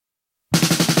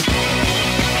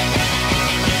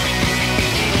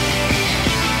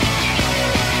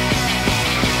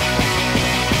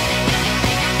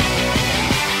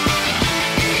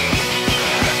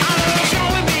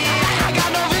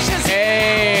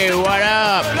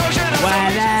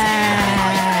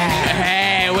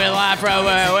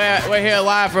here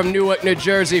live from Newark, New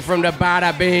Jersey, from the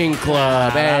Bada Bing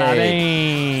Club. Bada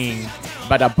Hey, bing.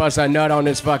 about to bust a nut on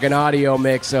this fucking audio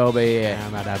mix over here.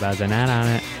 I'm about to buzz a nut on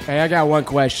it. Hey, I got one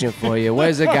question for you.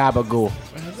 Where's the gabbagool?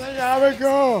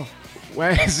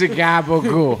 Where's the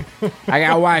gabbagool? I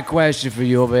got one question for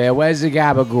you over here. Where's the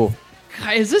gabbagool?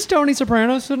 Is this Tony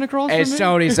Soprano sitting across from me? It's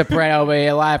Tony Soprano over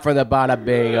here, live from the Bada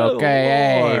Bing,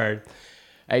 okay? Lord.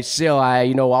 Hey, still,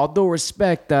 all due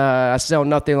respect, I sound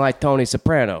nothing like Tony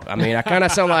Soprano. I mean, I kind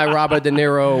of sound like Robert De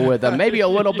Niro with maybe a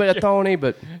little bit of Tony,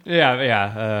 but...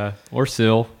 Yeah. Or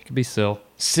Syl. It could be Syl.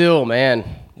 Still, man,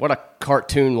 what a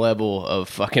cartoon level of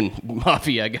fucking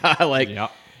mafia guy.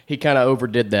 He kind of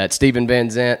overdid that. Steven Van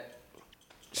Zandt.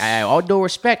 All due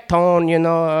respect, Tone,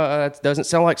 it doesn't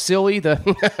sound like Syl either.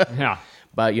 Yeah.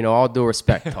 But, all due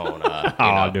respect, Tone.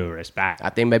 All due respect.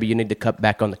 I think maybe you need to cut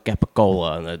back on the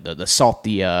capicola and the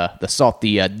salty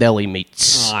deli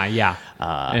meats. Yeah.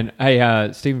 And hey,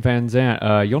 Steven Van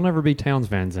Zandt, you'll never be Towns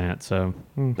Van Zandt, so.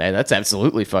 Hey, that's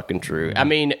absolutely fucking true. I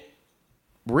mean,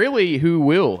 really, who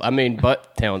will? I mean,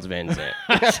 but Towns Van Zandt.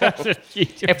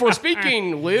 If we're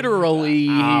speaking literally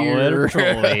here.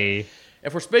 Literally.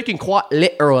 If we're speaking quite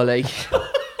literally.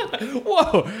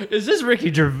 Whoa, is this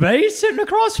Ricky Gervais sitting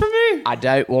across from me? I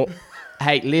don't want...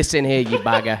 Hey, listen here, you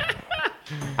bugger.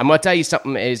 I'm going to tell you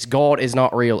something. God is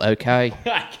not real, okay?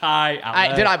 Did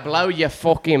I blow your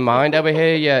fucking mind over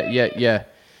here? Yeah.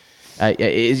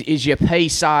 Is your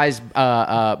pea-sized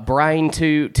brain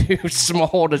too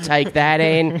small to take that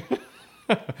in?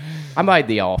 I made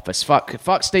The Office.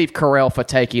 Fuck Steve Carell for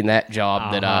taking that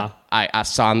job that I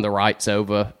signed the rights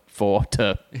over for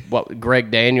to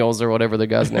Greg Daniels or whatever the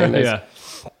guy's name is. Yeah.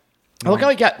 Look how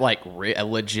he got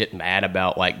legit mad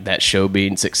about that show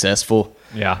being successful.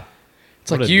 Yeah.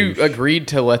 It's like you agreed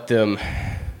to let them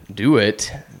do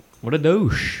it. What a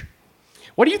douche.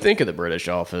 What do you think of the British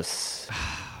Office?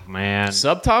 Man.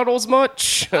 Subtitles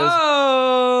much?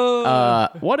 Oh.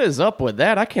 What is up with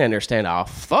that? I can't understand a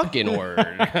fucking word.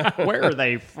 Where are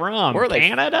they from? Where are they?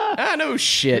 Canada? I know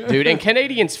shit, dude. And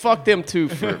Canadians, fuck them too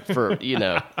for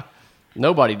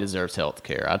nobody deserves health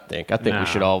care, I think. We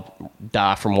should all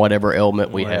die from whatever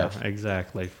ailment we have.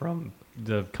 Exactly. From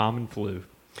the common flu.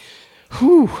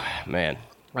 Whew, man.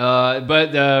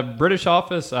 But the British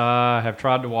Office, I have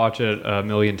tried to watch it a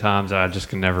million times. I just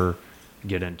can never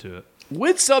get into it.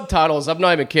 With subtitles, I'm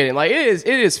not even kidding. It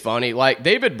is funny.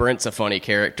 David Brent's a funny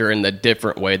character in the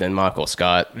different way than Michael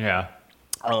Scott. Yeah.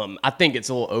 I think it's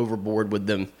a little overboard with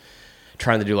them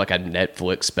trying to do a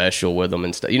Netflix special with them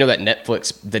and stuff. You know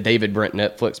the David Brent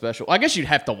Netflix special? I guess you'd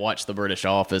have to watch the British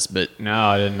Office, but... No,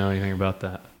 I didn't know anything about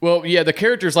that. Well, yeah, the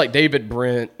characters like David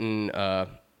Brent, and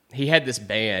he had this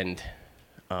band.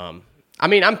 I'm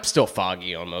still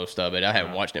foggy on most of it. I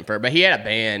haven't watched it forever, but he had a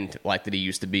band that he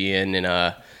used to be in,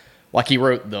 and he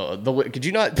wrote the. Could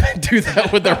you not do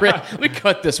that with the? Let me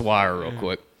cut this wire real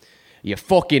quick. You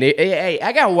fucking. Hey,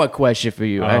 I got one question for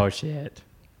you. Oh shit!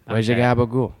 Where's your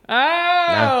gabagool?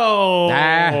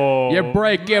 Oh, you're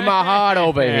breaking my heart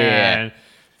over here.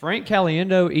 Frank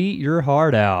Caliendo, eat your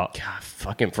heart out. God,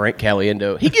 fucking Frank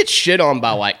Caliendo. He gets shit on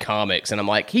by comics, and I'm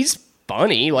like, he's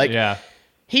funny. Yeah.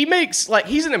 He makes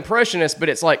he's an impressionist, but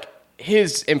it's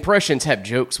his impressions have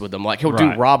jokes with them. He'll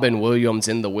do Robin Williams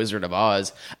in The Wizard of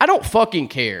Oz. I don't fucking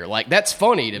care. That's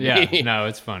funny to me. No,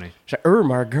 it's funny. It's oh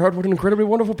my God, what an incredibly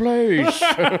wonderful place.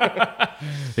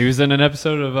 He was in an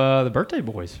episode of The Birthday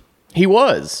Boys. He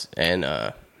was, and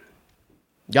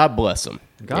God bless him.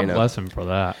 God bless him for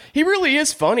that. He really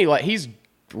is funny. He's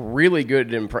really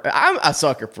good at I'm a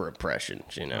sucker for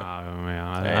impressions, Oh,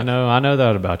 man. I know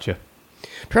that about you.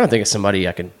 I'm trying to think of somebody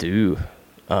I can do.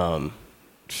 Callista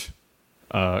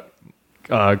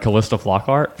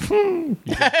Flockhart.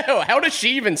 How does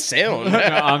she even sound? No,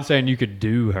 I'm saying you could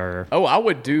do her. Oh, I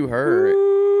would do her.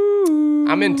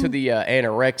 I'm into the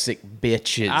anorexic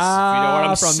bitches. You know what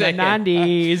I'm saying? From the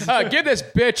 90s. Give this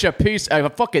bitch a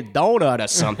fucking donut or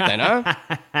something,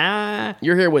 huh?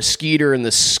 You're here with Skeeter and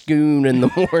the Scoon in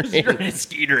the morning.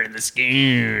 Skeeter and the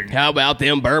Scoon. How about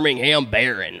them Birmingham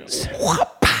Barons?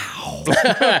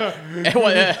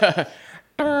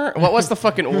 What's the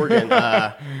fucking organ?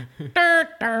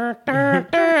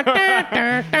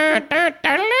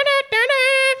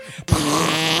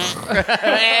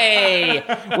 Hey,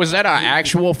 was that an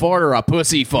actual fart or a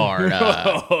pussy fart?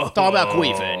 Talk about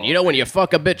queefing. You know when you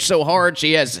fuck a bitch so hard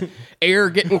she has air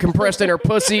getting compressed in her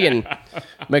pussy and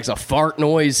makes a fart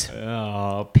noise?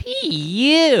 Oh,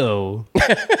 P.U.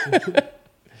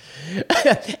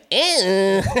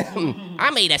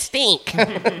 I made a stink.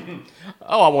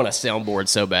 Oh, I want a soundboard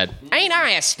so bad. Ain't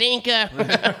I a stinker?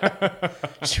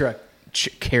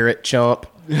 Carrot chomp.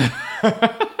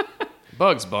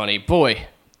 Bugs Bunny, boy,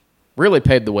 really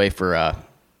paved the way for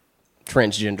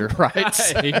transgender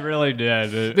rights. He really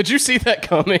did. Did you see that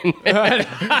coming?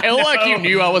 It looked like you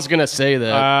knew I was going to say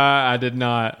that. I did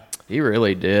not. He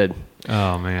really did.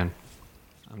 Oh, man.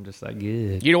 I'm just that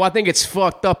good. You know, I think it's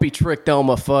fucked up he tricked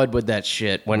Elmer Fudd with that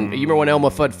shit. You remember when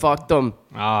Elmer Fudd fucked him?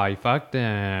 Oh, he fucked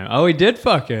him. Oh, he did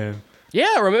fuck him.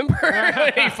 Yeah, remember?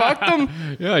 He fucked him?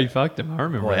 Yeah, he fucked him. I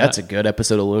remember Boy, that. that's a good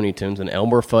episode of Looney Tunes, and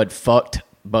Elmer Fudd fucked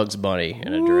Bugs Bunny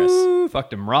in a dress. Ooh,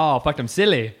 fucked him raw. Fucked him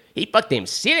silly. He fucked him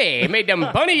silly. He made them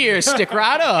bunny ears stick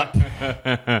right up.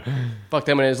 Fucked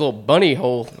him in his little bunny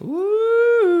hole.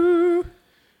 Woo.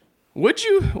 Would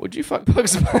you fuck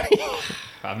Bugs Bunny?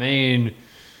 I mean,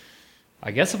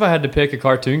 I guess if I had to pick a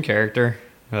cartoon character,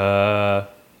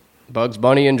 Bugs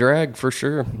Bunny in drag for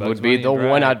sure would be the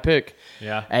one I'd pick.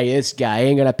 Yeah. Hey, this guy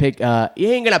ain't gonna pick.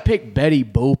 He ain't gonna pick Betty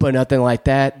Boop or nothing like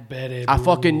that. Betty I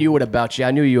fucking knew it about you.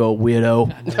 I knew you were a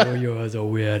weirdo. I know you was a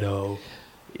weirdo.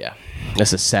 Yeah,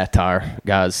 this is satire,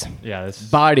 guys. Yeah, this is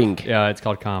Biting. Yeah, it's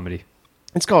called comedy.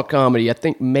 It's called comedy. I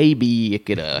think maybe you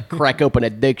could crack open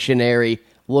a dictionary,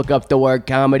 look up the word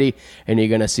comedy, and you're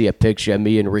gonna see a picture of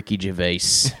me and Ricky Gervais.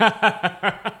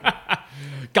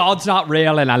 God's not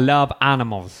real, and I love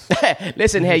animals.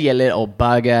 Listen here, you little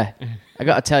bugger. I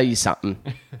gotta tell you something.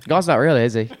 God's not real,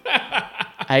 is he?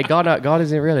 Hey, God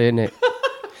isn't really, isn't it?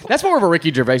 That's more of a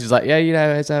Ricky Gervais is like, yeah, you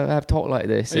know, I've talked like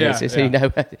this. Yeah, You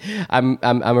know,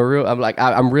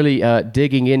 I'm really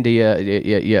digging into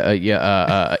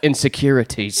your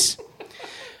insecurities.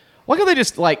 Why can't they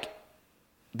just like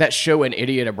that show An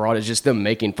Idiot Abroad is just them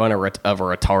making fun of a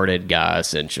retarded guy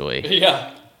essentially.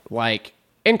 Yeah. Like,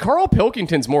 and Carl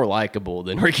Pilkington's more likable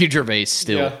than Ricky Gervais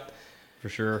still. Yeah, for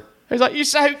sure. He's like, you're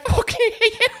so fucking,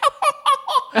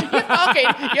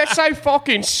 you're so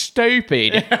fucking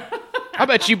stupid. I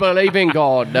bet you believe in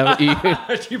God, don't you?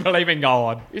 You believe in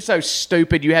God. You're so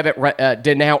stupid you haven't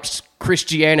denounced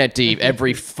Christianity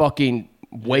every fucking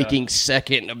waking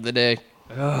second of the day.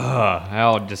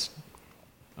 How just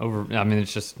over. I mean,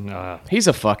 it's just. He's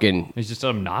He's just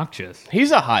obnoxious.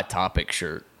 He's a Hot Topic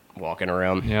shirt walking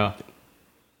around. Yeah.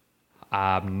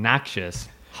 Obnoxious.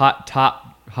 Hot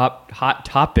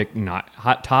topic, not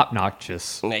hot top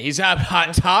notches. He's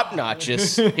hot top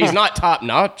notches. He's not top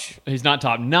notch. He's not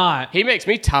top notch. He makes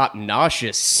me top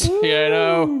nauseous. You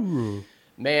know,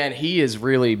 man, he is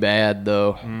really bad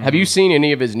though. Have you seen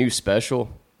any of his new special?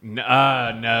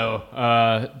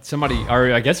 No. Somebody,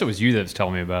 or I guess it was you that's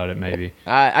telling me about it. Maybe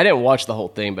I didn't watch the whole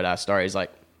thing, but I started. He's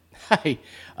like, "Hey,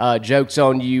 joke's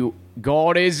on you.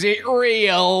 God isn't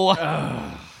real."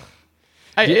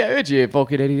 Hey, yeah, you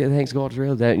fucking idiot thinks God's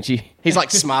real. He's like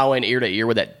smiling ear to ear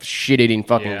with that shit-eating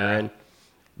fucking grin.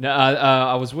 No,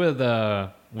 I was with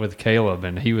Caleb,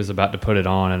 and he was about to put it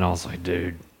on, and I was like,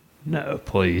 dude, no,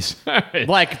 please.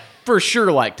 Like, for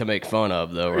sure, like, to make fun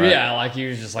of, though, right? Yeah, like, he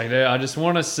was just like, I just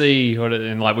want to see what it,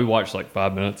 and like, we watched like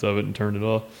 5 minutes of it and turned it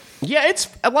off. Yeah, it's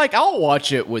like, I'll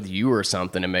watch it with you or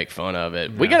something and make fun of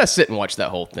it. Yeah. We gotta sit and watch that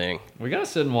whole thing. We gotta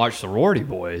sit and watch Sorority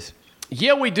Boys.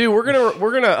 Yeah, we do. We're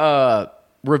gonna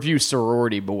review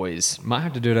Sorority Boys. Might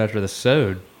have to do it after the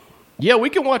sode. Yeah, we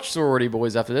can watch Sorority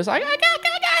Boys after this. I can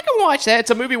watch that. It's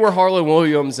a movie where Harlan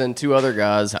Williams and two other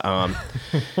guys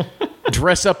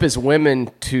dress up as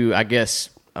women to, I guess,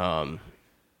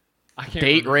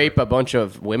 date rape a bunch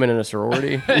of women in a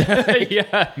sorority.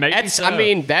 Yeah, maybe so. I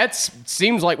mean, that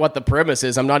seems like what the premise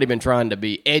is. I'm not even trying to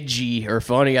be edgy or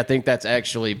funny. I think that's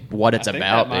actually what it's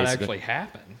about. That might actually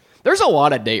happen. There's a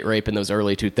lot of date rape in those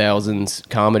early 2000s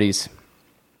comedies.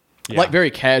 Yeah. Like very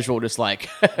casual, just like,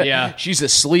 yeah, she's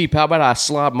asleep. How about I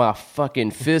slob my fucking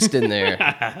fist in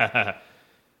there?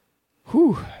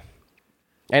 Whew.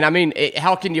 And I mean,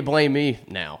 how can you blame me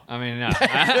now? I mean, no.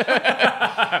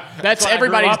 That's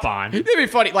everybody's. I grew up on. It'd be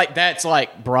funny. Like that's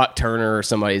like Brock Turner or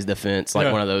somebody's defense.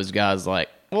 Like one of those guys. Like,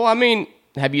 well, I mean,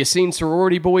 have you seen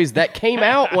Sorority Boys? That came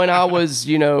out when I was,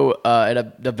 at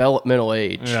a developmental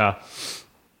age. Yeah.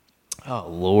 Oh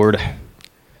Lord.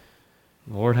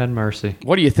 Lord have mercy.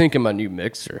 What do you think of my new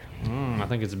mixer? I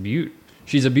think it's a beaut.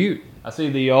 She's a beaut. I see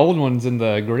the old one's in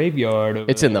the graveyard.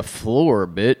 It's in the floor,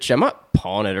 bitch. I might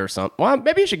pawn it or something. Well,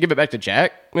 maybe I should give it back to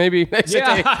Jack. Maybe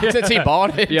since he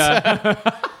bought it. Yeah.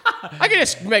 I can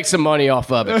just make some money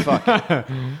off of it. Fuck it.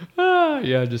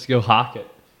 Yeah, just go hawk it.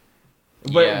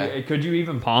 But could you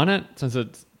even pawn it since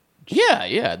it's?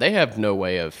 Yeah. They have no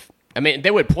way of. I mean,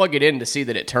 they would plug it in to see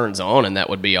that it turns on, and that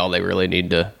would be all they really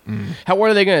need to.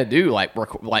 What are they going to do? Like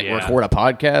record a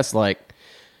podcast? Like,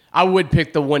 I would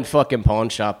pick the one fucking pawn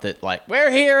shop that, like,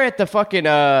 we're here at the fucking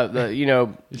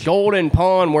Golden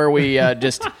Pawn where we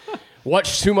just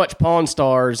Watch too much Pawn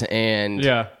Stars and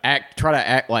Yeah. try to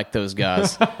act like those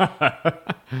guys.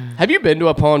 Have you been to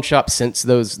a pawn shop since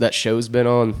that show's been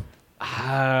on?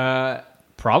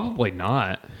 Probably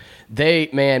not.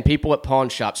 People at pawn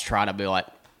shops try to be like,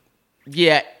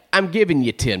 yeah, I'm giving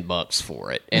you $10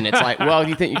 for it. And it's like, well,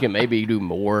 you think you can maybe do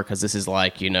more? Because this is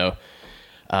like,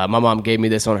 my mom gave me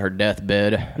this on her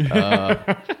deathbed.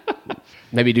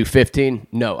 Maybe do 15?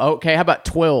 No. Okay, how about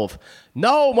 12?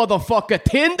 No, motherfucker,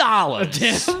 $10.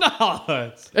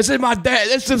 $10. This is my dad.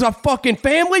 This is a fucking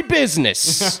family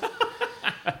business.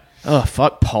 Oh,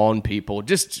 fuck pawn people.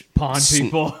 Just Pawn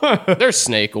people. They're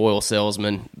snake oil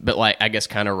salesmen, but like I guess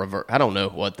kind of revert. I don't know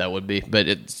what that would be, but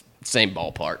it's same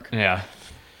ballpark. Yeah,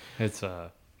 it's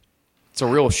a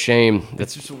real shame.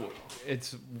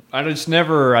 I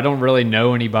don't really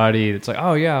know anybody that's like,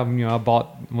 oh yeah, I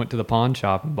went to the pawn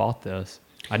shop and bought this.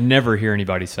 I never hear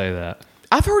anybody say that.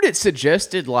 I've heard it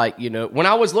suggested, like, when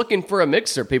I was looking for a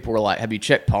mixer, people were like, have you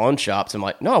checked pawn shops? I'm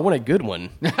like, no, I want a good one.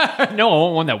 No, I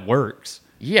want one that works.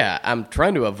 Yeah, I'm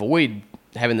trying to avoid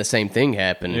having the same thing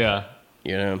happen. Yeah.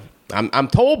 I'm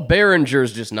told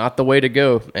Behringer's just not the way to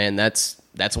go, and that's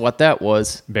what that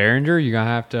was. Behringer, you're going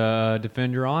to have to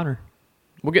defend your honor.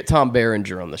 We'll get Tom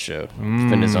Behringer on the show.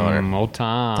 Defend his honor. Old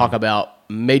Tom. Talk about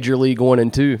Major League 1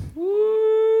 and 2.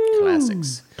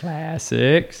 Classics.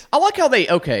 I like how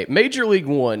Major League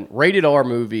 1, rated R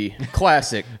movie,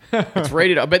 classic. It's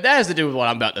rated R, but that has to do with what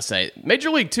I'm about to say. Major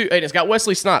League 2, and it's got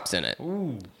Wesley Snipes in it.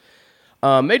 Ooh.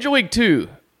 Major League 2,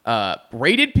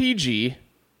 rated PG.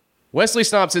 Wesley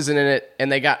Snipes isn't in it,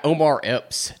 and they got Omar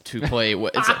Epps to play.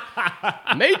 It's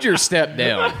a major step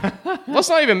down. Let's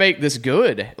not even make this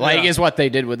good. Is what they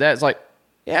did with that. It's like,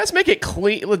 yeah, let's make it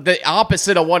clean, the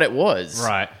opposite of what it was.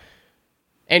 Right.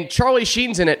 And Charlie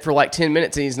Sheen's in it for like 10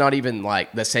 minutes, and he's not even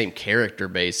like the same character,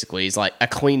 basically. He's like a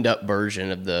cleaned up version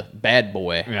of the bad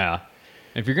boy. Yeah.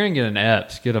 If you're going to get an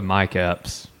Epps, get a Mike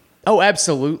Epps. Oh,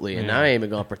 absolutely. And I ain't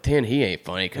even going to pretend he ain't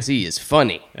funny, because he is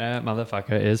funny. That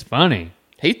motherfucker is funny.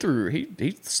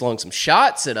 He slung some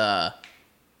shots at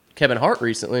Kevin Hart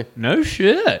recently. No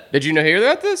shit. Did you hear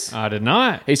about this? I did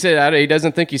not. He said he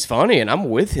doesn't think he's funny, and I'm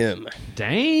with him.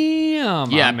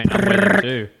 Damn. Yeah. I'm with him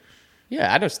too.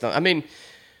 Yeah,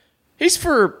 he's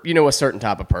for, a certain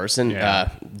type of person.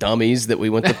 Yeah. Dummies that we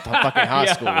went to fucking high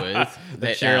school with.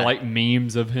 That share like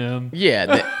memes of him.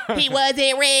 Yeah. He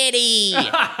wasn't ready.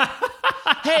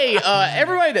 Hey,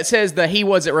 everybody that says the he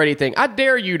wasn't ready thing, I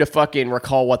dare you to fucking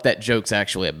recall what that joke's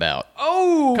actually about.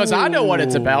 Oh. Because I know what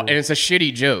it's about, and it's a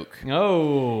shitty joke.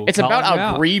 Oh. It's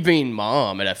about a grieving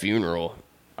mom at a funeral.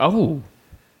 Oh.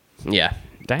 Yeah.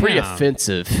 Damn. Pretty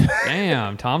offensive.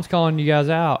 Damn. Tom's calling you guys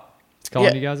out. He's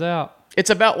calling you guys out. It's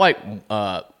about like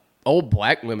old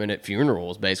black women at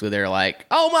funerals. Basically, they're like,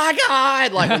 "Oh my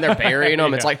god!" Like when they're burying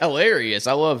them, it's like hilarious.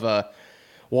 I love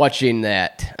watching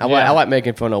that. I like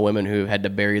making fun of women who had to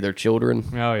bury their children.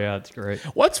 Oh yeah, it's great.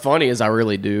 What's funny is I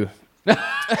really do.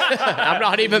 I'm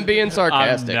not even being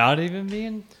sarcastic. I'm not even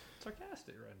being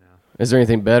sarcastic right now. Is there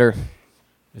anything better?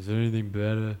 Is there anything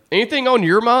better? Anything on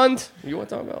your mind you want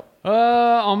to talk about?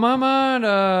 On my mind,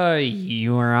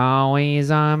 you were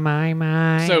always on my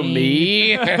mind. So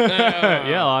me?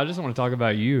 Yeah, I just want to talk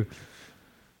about you.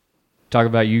 Talk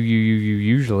about you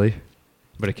usually,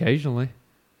 but occasionally.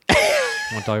 I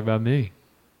want to talk about me.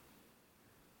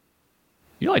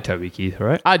 You like Toby Keith,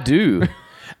 right? I do.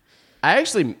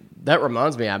 That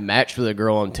reminds me, I matched with a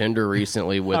girl on Tinder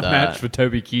recently with... I matched with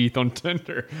Toby Keith on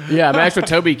Tinder. Yeah, I matched with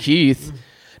Toby Keith.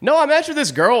 No, I matched with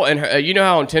this girl, and you know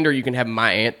how on Tinder you can have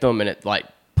My Anthem, and it like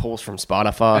pulls from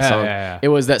Spotify. Yeah. It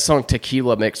was that song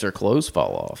Tequila Makes Her Clothes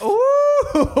Fall Off.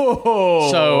 Ooh.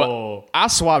 So I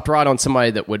swapped right on somebody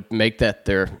that would make that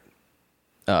their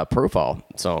profile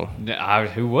song.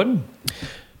 Who wouldn't?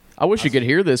 I wish you could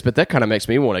hear this, but that kind of makes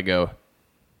me want to go,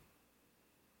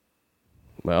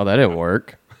 well, that didn't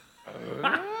work.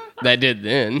 That did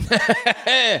then.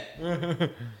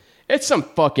 It's some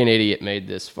fucking idiot made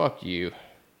this. Fuck you.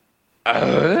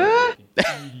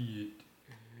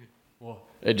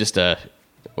 It just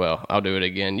well, I'll do it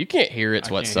again. You can't hear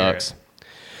it's what sucks.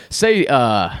 Say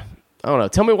I don't know,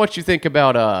 tell me what you think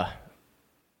about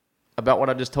what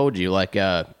I just told you, like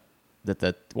what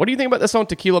do you think about the song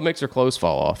Tequila Makes Her Clothes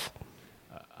Fall Off?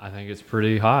 I think it's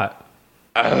pretty hot.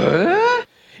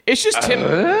 It's just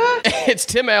it's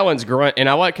Tim Allen's grunt, and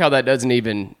I like how that's not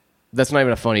even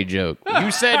a funny joke.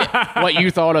 You said what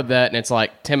you thought of that, and it's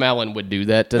like Tim Allen would do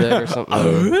that to that or something.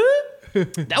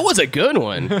 That was a good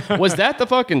one. Was that the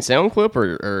fucking sound clip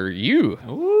or you?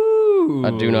 Ooh.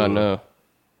 I do not know.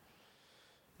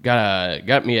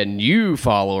 Got me a new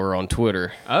follower on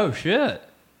Twitter. Oh shit!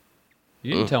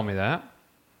 You didn't tell me that.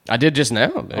 I did just now,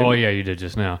 dude. Oh, yeah, you did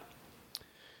just now.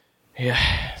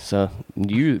 Yeah, so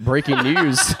breaking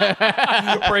news.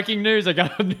 Breaking news, I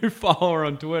got a new follower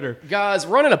on Twitter. Guys,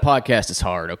 running a podcast is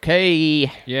hard,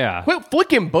 okay? Yeah. Quit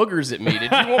flicking boogers at me.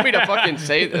 Did you want me to fucking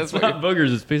say this? It's not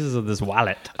boogers, it's pieces of this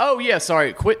wallet. Oh, yeah,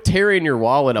 sorry. Quit tearing your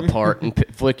wallet apart and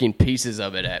flicking pieces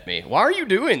of it at me. Why are you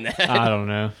doing that? I don't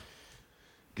know.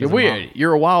 You're weird.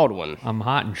 You're a wild one. I'm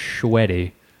hot and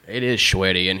sweaty. It is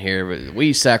sweaty in here, but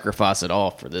we sacrifice it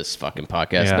all for this fucking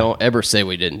podcast. Yeah. Don't ever say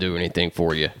we didn't do anything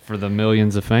for you. For the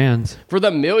millions of fans. For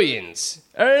the millions.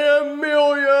 And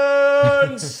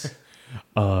millions!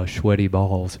 Sweaty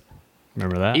balls.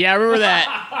 Remember that? Yeah, I remember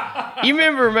that. You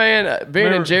remember, man,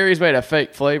 Ben and Jerry's made a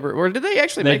fake flavor? Or did they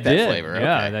actually make that flavor?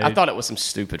 Yeah. Okay. I thought it was some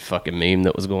stupid fucking meme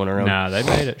that was going around. Nah, they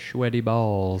made it sweaty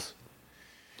balls.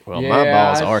 Well, my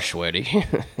balls are sweaty.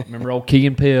 Remember old Key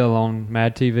and Peele on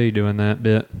Mad TV doing that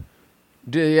bit?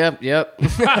 Yep.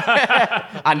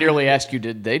 I nearly asked you,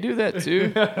 did they do that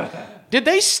too? Did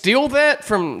they steal that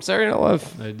from Saturday Night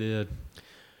Live?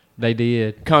 They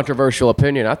did. Controversial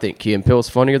opinion. I think Key and Peele's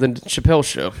funnier than Chappelle's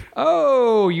show.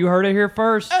 Oh, you heard it here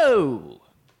first. Oh.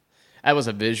 That was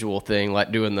a visual thing,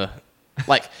 like doing the,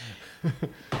 like,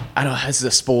 I don't know, this is a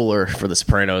spoiler for The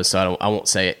Sopranos, so I won't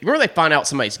say it. Remember they find out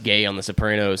somebody's gay on The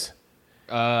Sopranos?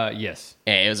 Yes.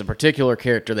 And it was a particular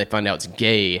character they find out it's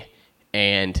gay,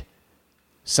 and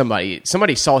somebody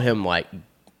saw him, like,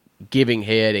 giving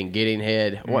head and getting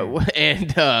head.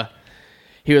 And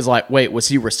he was like, wait, was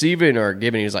he receiving or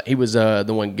giving? He was like, he was the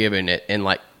one giving it. And,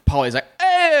 like, Paulie's like,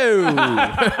 oh!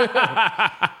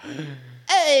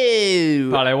 Oh!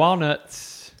 Polly Walnuts.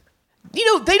 You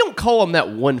know, they don't call him that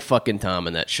one fucking time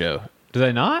in that show. Do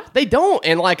they not? They don't.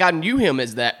 And, like, I knew him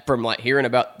as that from, like, hearing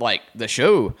about, like, the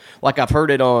show. Like, I've heard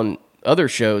it on other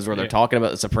shows where they're talking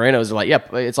about The Sopranos. They're like,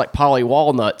 yep, it's like Polly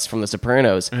Walnuts from The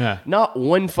Sopranos. Yeah. Not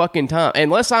one fucking time.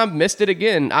 Unless I missed it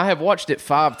again. I have watched it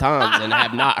 5 times and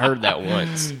have not heard that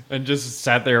once. And just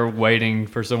sat there waiting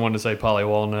for someone to say Polly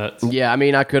Walnuts. Yeah, I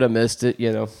mean, I could have missed it,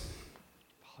 you know.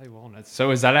 Polly Walnuts.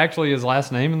 So is that actually his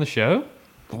last name in the show?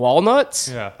 Walnuts?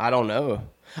 Yeah. I don't know.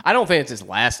 I don't think it's his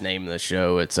last name in the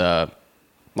show. It's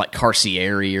like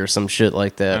Carcieri or some shit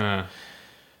like that.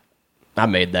 I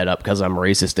made that up because I'm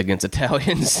racist against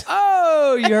Italians.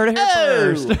 Oh, you heard it here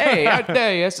first. Hey, I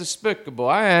tell you, that's despicable.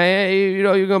 You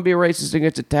know, you're going to be racist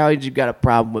against Italians. You got a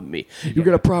problem with me. You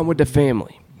got a problem with the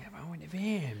family. Yeah, problem with the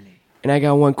family. And I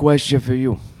got one question for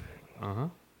you.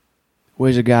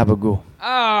 Where's the gabbagool?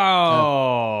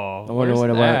 Oh, I wonder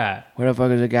where's that? Where the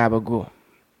fuck is the gabbagool?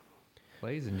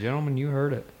 Ladies and gentlemen, you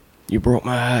heard it. You broke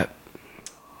my heart.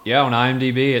 Yeah, on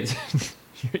IMDb, it's...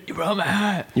 You broke my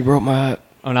heart. You broke my heart.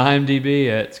 On IMDb,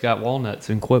 it's got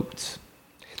walnuts in quotes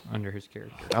under his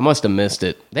character. I must have missed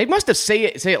it. They must have say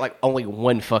it like only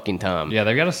one fucking time. Yeah,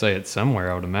 they've got to say it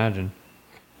somewhere, I would imagine.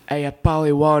 Hey,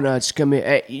 Polly Walnuts, come here.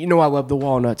 Hey, you know I love the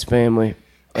Walnuts family.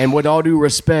 And with all due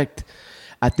respect,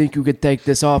 I think you could take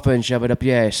this off and shove it up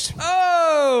your ass.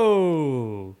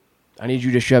 Oh! I need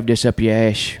you to shove this up your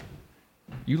ass.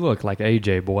 You look like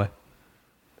AJ, boy.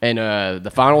 And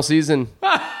the final season,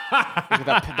 with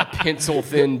the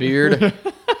pencil-thin beard.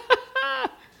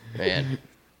 Man,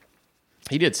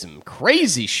 he did some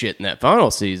crazy shit in that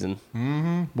final season.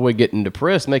 Mm-hmm. Boy, getting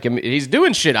depressed, he's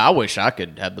doing shit I wish I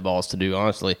could have the balls to do,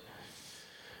 honestly.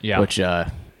 Yeah. Which,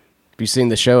 if you've seen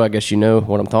the show, I guess you know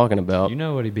what I'm talking about. You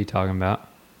know what he'd be talking about.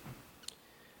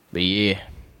 But yeah,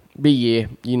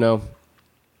 you know,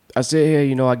 I sit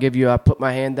here, I put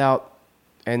my hand out,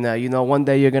 and, one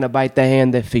day you're going to bite the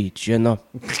hand that feeds, you know.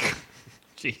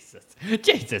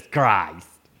 Jesus Christ.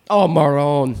 Oh,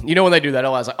 Maron. You know when they do that, I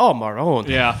was like, oh, Maron.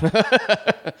 Yeah.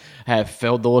 I have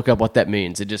failed to look up what that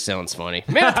means. It just sounds funny.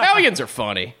 Man, Italians are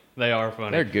funny. They are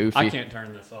funny. They're goofy. I can't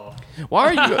turn this off.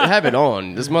 Why are you have it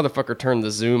on? This motherfucker turned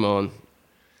the Zoom on.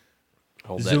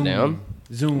 Hold that down.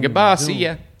 Zoom. Goodbye. Zoom. See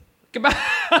ya. Goodbye.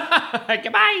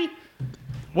 Goodbye.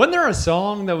 Wasn't there a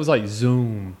song that was like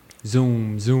Zoom,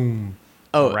 Zoom, Zoom?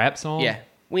 Oh, a rap song? Yeah.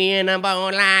 When I'm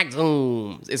born like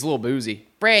Zoom. It's a little boozy.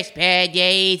 Fresh pair of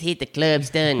J's hit the club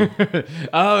stun.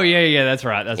 Oh, yeah, that's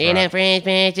right. In a fresh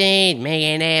pair of J's,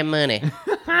 making that money.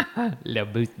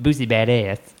 Little boozy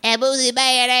badass. A boozy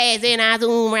badass, and I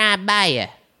zoom right by you.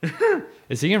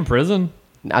 Is he in prison?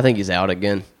 I think he's out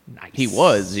again. Nice. He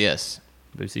was, yes.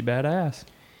 Boozy badass.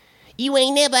 You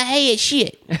ain't never had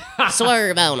shit.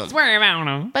 Swerve on him. Swerve on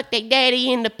him. Fuck their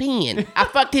daddy in the pen. I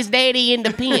fucked his daddy in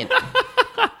the pen.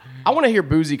 I want to hear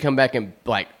Boozy come back and,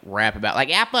 like, rap about, like,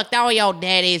 I fucked all y'all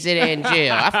daddies in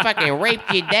jail. I fucking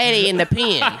raped your daddy in the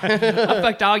pen. I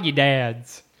fucked all your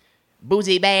dads.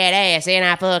 Boozy badass, and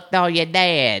I fucked all your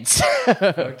dads.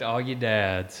 Fucked all your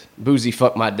dads. Boozy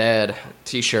fuck my dad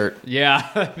t-shirt. Yeah,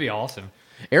 that'd be awesome.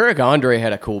 Eric Andre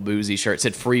had a cool Boozy shirt. It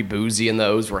said free Boozy and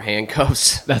those were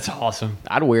handcuffs. That's awesome.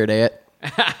 I'd wear that.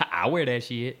 I wear that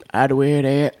shit. I'd wear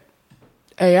that.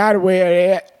 Hey, I'd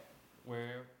wear that.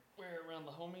 Where around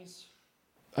the homies?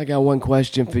 I got one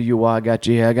question for you while I got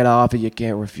you here. I got an offer you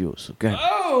can't refuse, okay?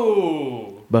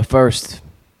 Oh! But first,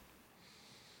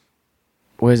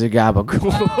 where's the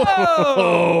gabbagool?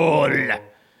 Oh!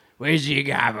 Where's your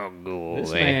gabbagool?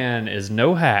 This man is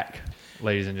no hack,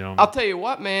 ladies and gentlemen. I'll tell you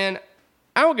what, man.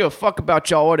 I don't give a fuck about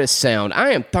y'all or this sound. I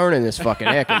am turning this fucking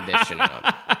air conditioner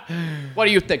on. What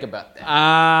do you think about that?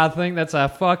 I think that's a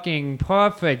fucking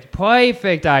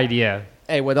perfect idea.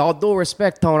 Hey, with all due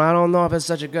respect, Tone, I don't know if it's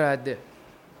such a good idea.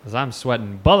 Because I'm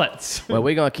sweating bullets. Well,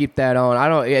 we're gonna keep that on. I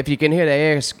don't. If you can hear the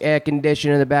air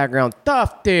conditioner in the background,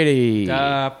 tough titty.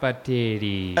 Tough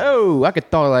titty. Oh, I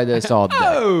could talk like this all day.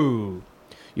 Oh.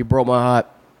 You broke my heart.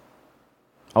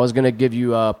 I was gonna give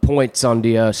you points on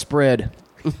the spread.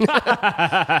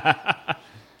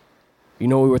 You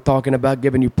know we were talking about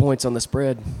giving you points on the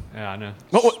spread. Yeah, I know.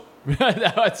 What?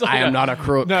 That's I am not a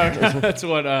crook. No, that's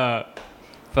what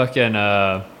fucking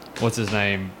what's his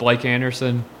name? Blake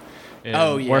Anderson. In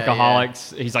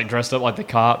Workaholics. Yeah. He's like dressed up like the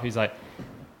cop. He's like,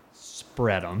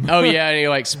 spread them. Oh yeah, and he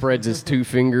like spreads his two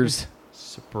fingers.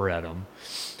 Spread them.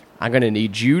 I'm gonna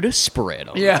need you to spread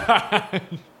them. Yeah.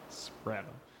 Spread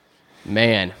them.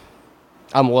 Man,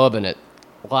 I'm loving it.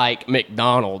 Like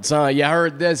McDonald's, huh? You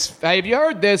heard this? Hey, have you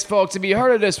heard this, folks? Have you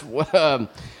heard of this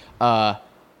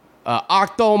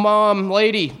Octomom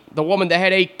lady, the woman that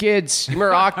had 8 kids? You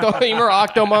remember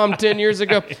Octomom 10 years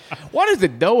ago? What is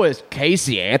it though? Is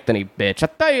Casey Anthony, bitch? I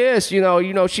tell you this, you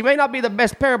know, she may not be the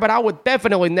best parent, but I would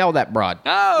definitely nail that broad.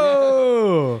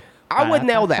 Oh, I would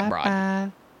nail that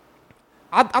broad.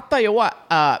 I'll tell you what.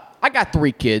 I got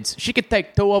 3 kids. She could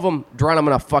take 2 of them, drown them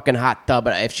in a fucking hot tub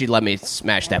if she'd let me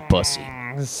smash that pussy.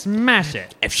 Smash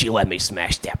it. If she let me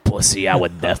smash that pussy, I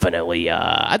would definitely,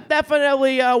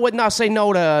 would not say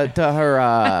no to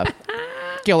her,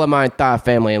 killing my entire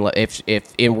family if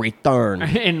in return.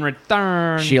 In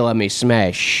return. She let me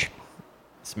smash.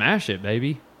 Smash it,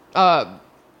 baby.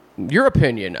 Your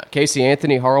opinion, Casey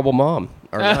Anthony, horrible mom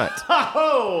or not?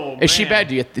 Oh, Is she bad?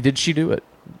 Did she do it?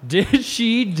 Did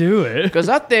she do it? Because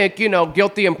I think,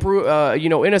 guilty and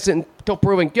innocent until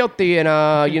proven guilty,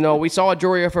 and we saw a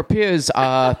jury of her peers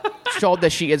showed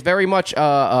that she is very much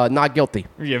not guilty.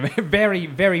 Yeah, very,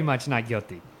 very much not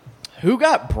guilty. Who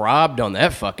got bribed on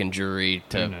that fucking jury?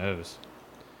 Who knows?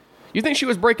 You think she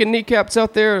was breaking kneecaps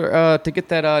out there to get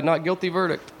that not guilty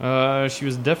verdict? She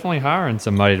was definitely hiring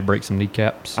somebody to break some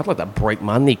kneecaps. I'd like to break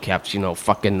my kneecaps,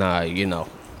 fucking,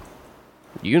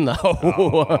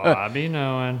 Oh, I be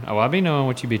knowing. I be knowing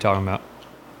what you be talking about.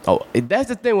 Oh, that's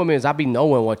the thing with me is I be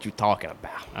knowing what you talking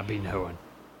about. I be knowing.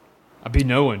 I be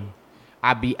knowing.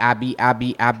 I be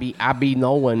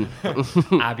knowing.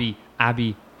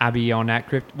 I be on that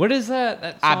crypt. What is that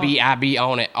song? I be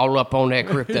on it, all up on that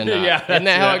kryptonite. Yeah, isn't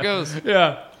that how it goes?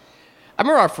 Yeah. I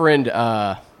remember our friend,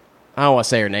 I don't want to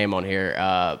say her name on here,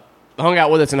 hung out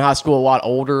with us in high school, a lot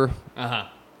older. Uh-huh.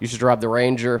 Used to drive the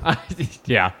Ranger.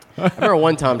 Yeah. I remember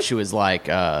one time she was like,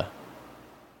 I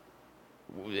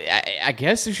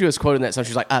guess if she was quoting that song, she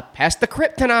was like, pass the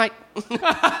kryptonite.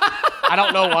 I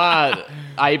don't know why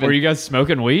I even... Were you guys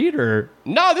smoking weed or?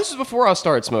 No, this was before I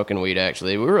started smoking weed,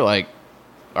 actually. We were like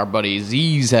our buddy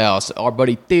Z's house, our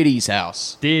buddy Titty's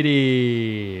house.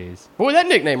 Titties. Boy, that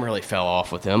nickname really fell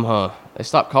off with him, huh? They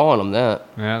stopped calling him that.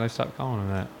 Yeah, they stopped calling him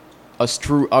that. Us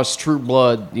true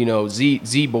blood,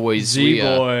 Z boys. Z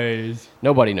boys.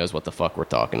 Nobody knows what the fuck we're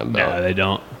talking about. No, they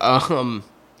don't.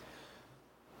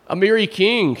 Amiri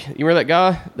King. You remember that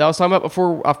guy that I was talking about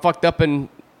before I fucked up and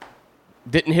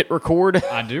didn't hit record?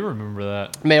 I do remember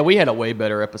that. Man, we had a way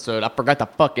better episode. I forgot to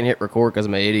fucking hit record because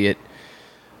I'm an idiot.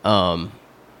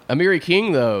 Amiri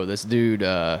King, though, this dude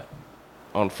on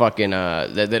fucking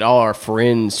that all our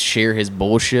friends share his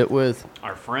bullshit with.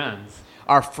 Our friends.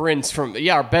 Our friends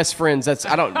our best friends. This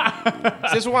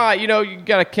is why, you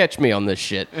gotta catch me on this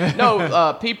shit.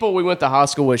 No, people we went to high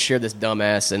school with share this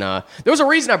dumbass, and there was a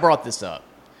reason I brought this up.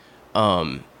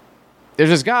 There's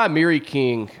this guy, Amiri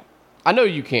King. I know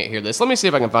you can't hear this. Let me see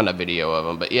if I can find a video of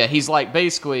him. But yeah, he's like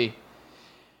basically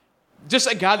just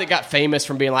a guy that got famous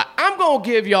from being like, I'm gonna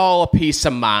give y'all a piece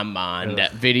of my mind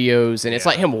at videos, and it's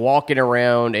like him walking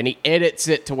around, and he edits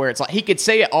it to where it's like he could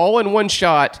say it all in one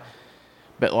shot,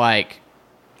 but like.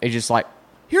 It's just like,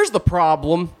 here's the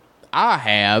problem I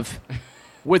have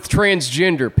with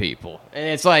transgender people. And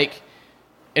it's like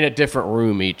in a different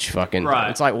room each fucking...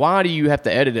 Right. It's like, why do you have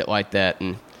to edit it like that?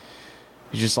 And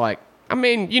He's just like, I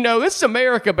mean, this is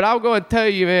America, but I'll go and tell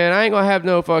you, man, I ain't gonna have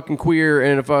no fucking queer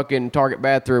in a fucking Target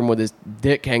bathroom with his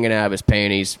dick hanging out of his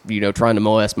panties, trying to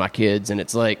molest my kids. And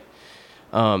it's like,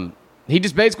 he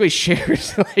just basically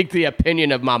shares like the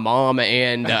opinion of my mom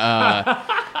and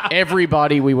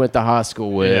everybody we went to high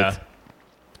school with. Yeah.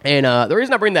 And the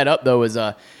reason I bring that up though is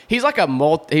he's like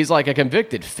a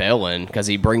convicted felon because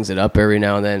he brings it up every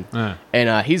now and then.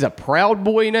 And he's a Proud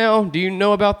Boy now. Do you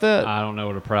know about that? I don't know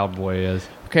what a Proud Boy is.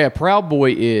 Okay, a Proud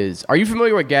Boy is. Are you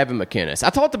familiar with Gavin McInnes? I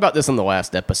talked about this on the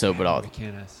last episode, but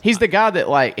he's the guy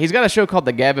that he's got a show called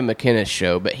the Gavin McInnes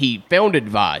Show, but he founded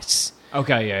Vice.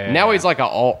 Okay, yeah. Now he's like an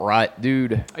alt-right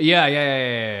dude.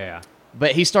 Yeah.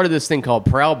 But he started this thing called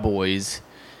Proud Boys,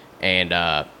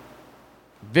 and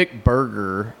Vic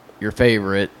Berger, your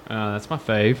favorite, that's my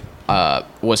fave,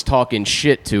 was talking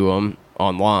shit to him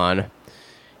online,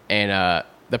 and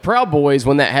the Proud Boys,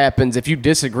 when that happens, if you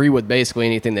disagree with basically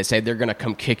anything they say, they're going to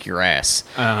come kick your ass.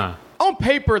 On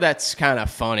paper, that's kind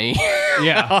of funny.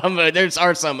 Yeah. There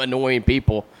are some annoying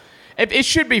people. It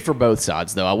should be for both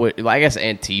sides, though. I guess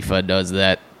Antifa does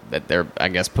that they're, I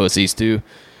guess, pussies, too.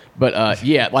 But,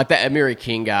 yeah, like that Amiri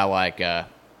King guy,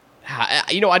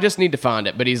 I just need to find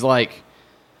it. But he's like,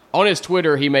 on his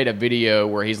Twitter, he made a video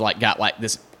where he's like got like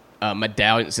this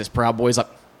medallion that says Proud Boys, like,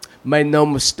 made no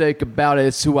mistake about it,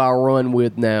 it's who I run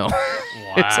with now.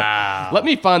 Wow. Let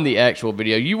me find the actual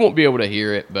video. You won't be able to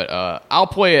hear it, but I'll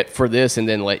play it for this and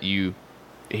then let you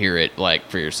hear it like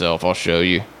for yourself. I'll show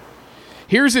you.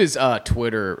 Here's his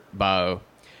Twitter bio.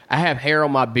 I have hair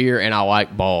on my beer and I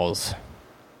like balls.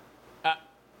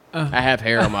 I have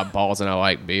hair on my balls and I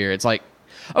like beer. It's like,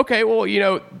 okay, well,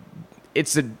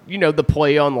 it's the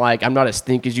play on like, I'm not as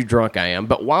stink as you drunk I am,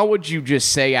 but why would you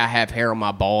just say I have hair on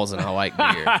my balls and I like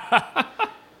beer?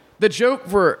 The joke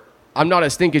for I'm not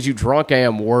as stink as you drunk I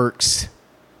am works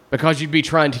because you'd be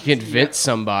trying to convince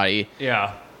somebody.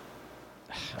 Yeah.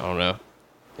 I don't know.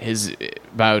 His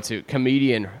bio too.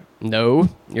 Comedian. No,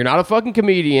 you're not a fucking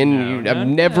comedian. I've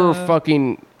never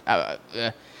fucking...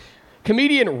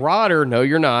 comedian Rodder. No,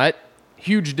 you're not.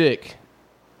 Huge dick.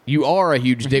 You are a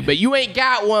huge dick, but you ain't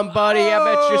got one, buddy. I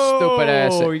bet your stupid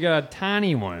ass. Oh, you got a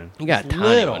tiny one. You got a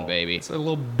tiny one, baby. It's a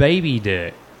little baby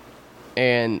dick.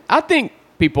 And I think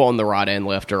people on the right and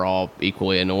left are all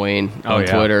equally annoying on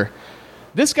Twitter.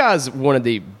 This guy's one of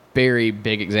the very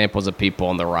big examples of people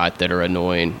on the right that are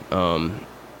annoying.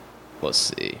 Let's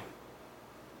see.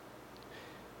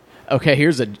 Okay,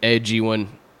 here's an edgy one.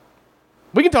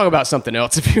 We can talk about something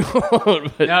else if you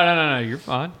want. But, no, you're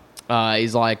fine.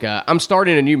 He's like, I'm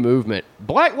starting a new movement.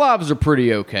 Black lives are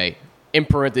pretty okay. In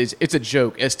parentheses, it's a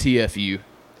joke. STFU.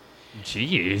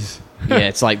 Jeez. Yeah,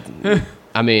 it's like,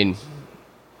 I mean,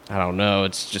 I don't know.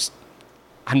 It's just,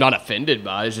 I'm not offended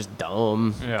by it. It's just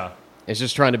dumb. Yeah. It's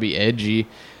just trying to be edgy.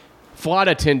 Flight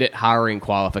attendant hiring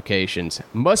qualifications.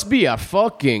 Must be a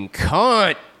fucking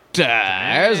cunt.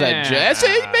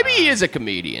 Maybe he is a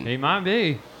comedian. He might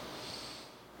be.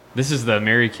 This is the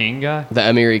Amiri King guy? The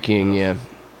Amiri King, yeah.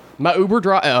 My Uber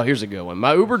driver... Oh, here's a good one.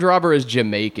 My Uber driver is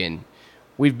Jamaican.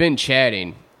 We've been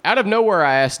chatting. Out of nowhere,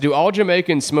 I asked, do all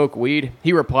Jamaicans smoke weed?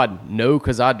 He replied, no,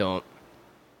 because I don't.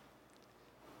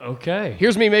 Okay.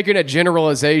 Here's me making a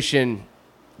generalization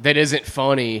that isn't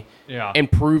funny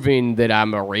and proving that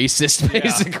I'm a racist,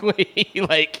 basically.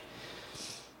 Like...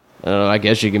 I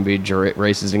guess you can be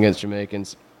racist against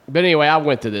Jamaicans. But anyway, I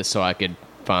went to this so I could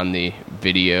find the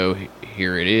video.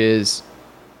 Here it is.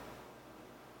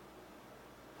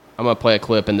 I'm going to play a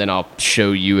clip and then I'll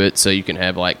show you it so you can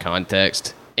have like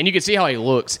context. And you can see how he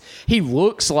looks. He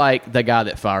looks like the guy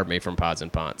that fired me from Pods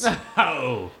and Ponts.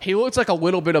 Oh. He looks like a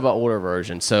little bit of an older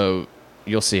version, so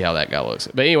you'll see how that guy looks.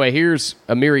 But anyway, here's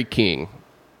Amiri King.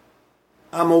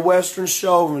 I'm a Western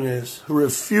chauvinist who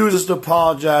refuses to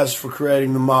apologize for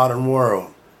creating the modern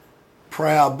world.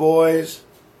 Proud boys,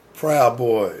 proud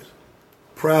boys.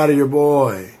 Proud of your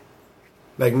boy.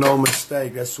 Make no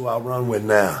mistake, that's who I run with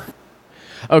now.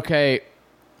 Okay,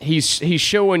 he's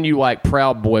showing you like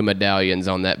Proud Boy medallions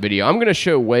on that video. I'm going to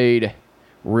show Wade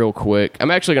real quick. I'm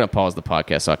actually going to pause the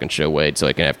podcast so I can show Wade so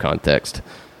he can have context.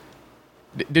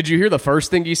 Did you hear the first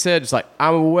thing he said? It's like,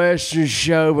 I'm a Western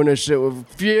chauvinist that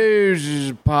refuses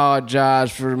to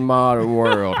apologize for the modern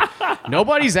world.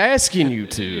 Nobody's asking you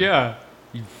to. Yeah.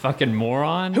 You fucking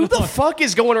moron. Who the fuck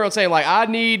is going around saying, like, I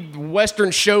need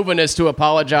Western chauvinists to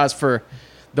apologize for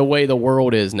the way the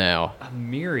world is now?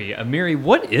 Amiri,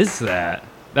 what is that?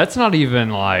 That's not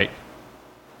even like...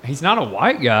 He's not a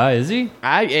white guy, is he?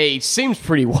 He seems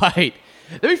pretty white.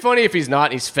 It'd be funny if he's not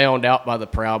and he's found out by the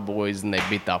Proud Boys and they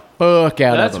beat the fuck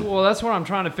out of him. Well, that's what I'm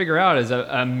trying to figure out is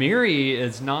Amiri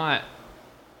is not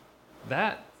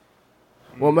that...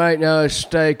 Well, make no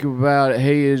mistake about it,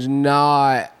 he is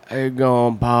not going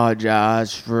to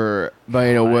apologize for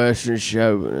being a Western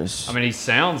chauvinist. I mean, he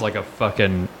sounds like a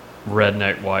fucking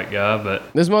redneck white guy,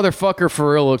 but... This motherfucker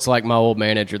for real looks like my old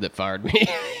manager that fired me.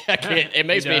 I can't. It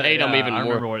makes me hate him even more. I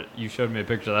remember what you showed me a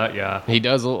picture of that guy. He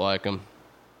does look like him.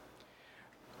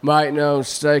 Make no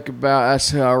mistake about it, that's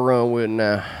how I run with it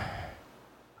now.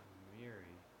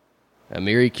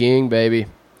 Amiri King, baby.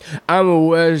 I'm a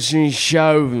Western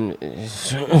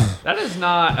chauvinist. That is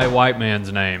not a white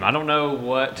man's name. I don't know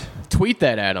what... Tweet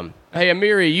that at him. Hey,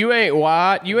 Amiri, you ain't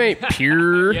white. You ain't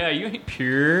pure. Yeah, you ain't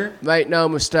pure. Make no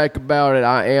mistake about it.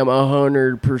 I am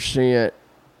 100%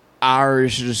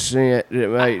 Irish descent. It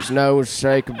makes no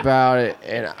mistake about it.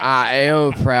 And I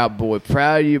am a Proud Boy.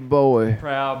 Proud of you, boy.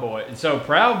 Proud Boy. And so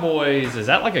Proud Boys, is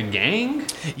that like a gang?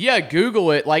 Yeah,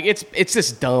 Google it. Like, it's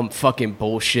this dumb fucking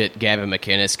bullshit Gavin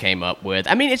McInnes came up with.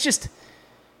 I mean, it's just...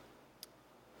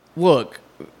 Look,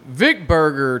 Vic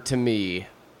Berger, to me...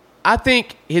 I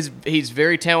think he's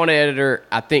very talented editor.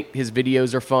 I think his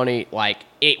videos are funny. Like,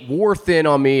 it wore thin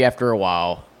on me after a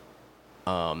while.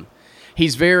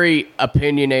 He's very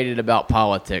opinionated about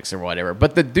politics or whatever.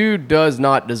 But the dude does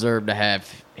not deserve to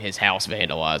have his house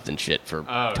vandalized and shit for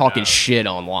talking shit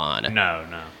online. No.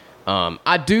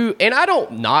 I do, and I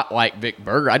don't not like Vic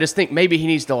Berger. I just think maybe he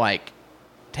needs to, like,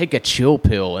 take a chill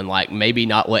pill and, like, maybe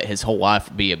not let his whole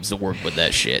life be absorbed with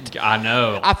that shit. I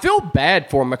know. I feel bad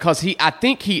for him because I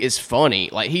think he is funny.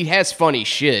 Like, he has funny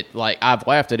shit. Like, I've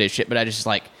laughed at his shit, but I just,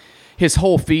 like, his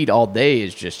whole feed all day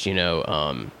is just, you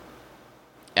know,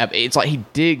 it's like he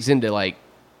digs into, like,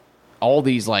 all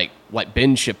these, like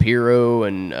Ben Shapiro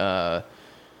and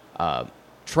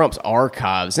Trump's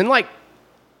archives. And, like,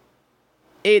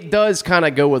 it does kind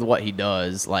of go with what he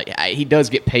does. Like, he does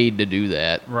get paid to do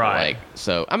that. Right. Like,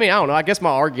 so, I mean, I don't know. I guess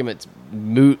my argument's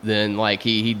moot then. Like,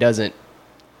 he doesn't...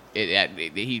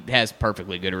 he has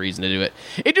perfectly good reason to do it.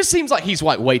 It just seems like he's,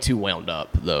 like, way too wound up,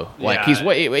 though. Like,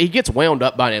 he gets wound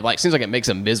up by it. Like, seems like it makes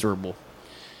him miserable.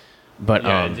 But,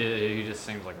 he just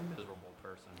seems like a miserable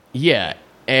person. Yeah.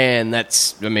 And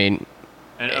that's, I mean...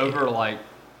 And over, like...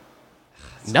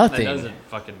 Nothing. That doesn't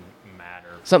fucking matter.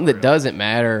 Something that doesn't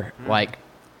matter. Mm. Like...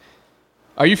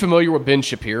 Are you familiar with Ben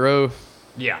Shapiro?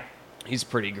 Yeah. He's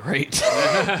pretty great.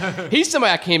 He's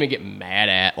somebody I can't even get mad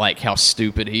at, like, how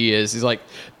stupid he is. He's like,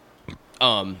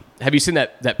 have you seen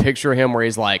that picture of him where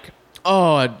he's like,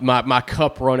 oh, my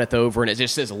cup runneth over, and it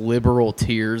just says liberal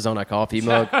tears on a coffee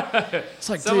mug? It's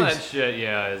like, some dude, of that shit,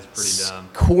 is pretty dumb.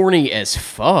 Corny as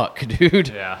fuck, dude.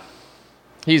 Yeah.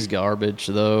 He's garbage,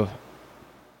 though.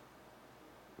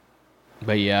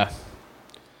 But, yeah.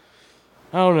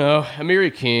 I don't know.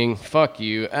 Amiri King, fuck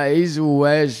you. He's a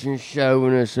Western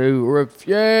chauvinist who refuses.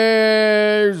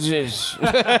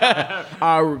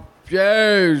 I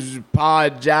refuse to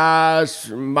apologize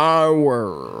for my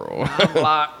world. I'm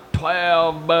like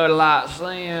 12 Bud Light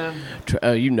Sin.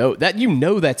 You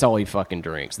know that's all he fucking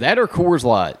drinks. That or Coors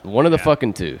Light. One of the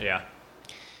fucking two. Yeah.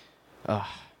 I'll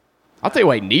tell you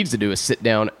what he needs to do is sit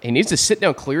down. He needs to sit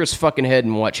down, clear his fucking head,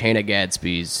 and watch Hannah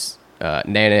Gadsby's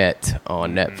Nanette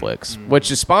on Netflix,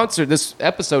 which is sponsored. This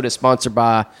episode is sponsored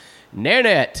by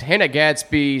Nanette, Hannah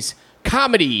Gadsby's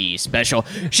comedy special.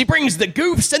 She brings the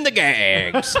goofs and the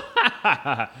gags.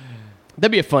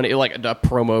 That'd be a funny, like, a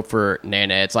promo for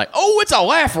Nanette. It's like, oh, it's a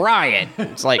laugh riot.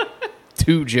 It's like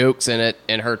 2 jokes in it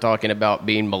and her talking about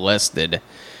being molested.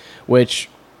 Which,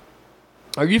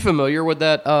 are you familiar with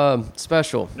that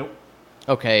special? Nope.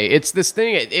 Okay, it's this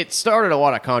thing. It started a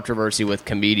lot of controversy with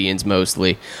comedians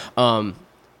mostly.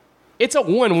 It's a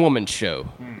one-woman show,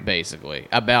 basically,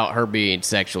 about her being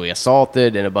sexually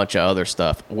assaulted and a bunch of other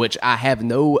stuff, which I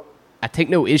take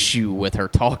no issue with her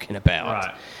talking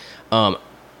about. Right.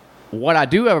 What I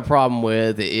do have a problem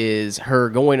with is her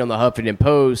going on the Huffington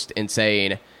Post and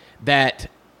saying that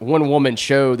one-woman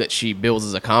show that she bills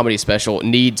as a comedy special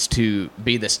needs to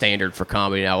be the standard for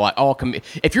comedy now. Like,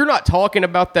 if you're not talking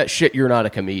about that shit, you're not a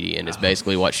comedian, is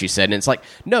basically what she said. And it's like,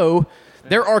 no,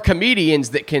 there are comedians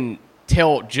that can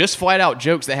tell just flat-out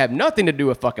jokes that have nothing to do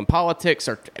with fucking politics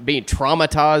or being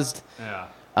traumatized.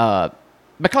 Yeah.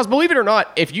 Because believe it or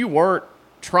not, if you weren't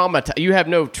traumatized, you have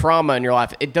no trauma in your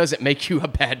life, it doesn't make you a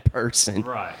bad person.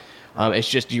 Right. It's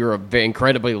just you're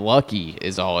incredibly lucky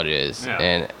is all it is. Yeah.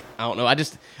 And I don't know.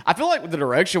 I feel like the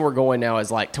direction we're going now is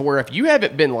like to where if you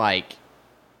haven't been like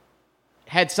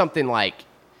had something like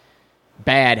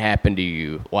bad happen to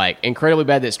you, like incredibly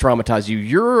bad that's traumatized you,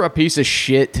 you're a piece of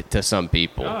shit to some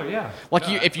people. Oh yeah. Like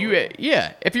if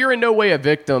you're in no way a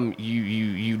victim,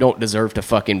 you don't deserve to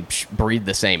fucking breathe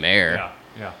the same air.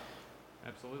 Yeah.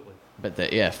 Absolutely. But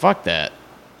fuck that.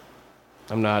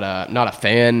 I'm not a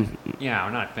fan. Yeah,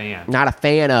 I'm not a fan. Not a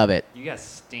fan of it. You guys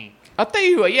stink. I'll tell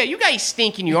you what, yeah, you guys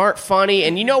stink and you aren't funny,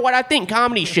 and you know what? I think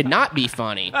comedy should not be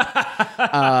funny.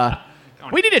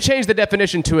 We need to change the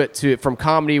definition to from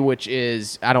comedy, which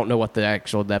is, I don't know what the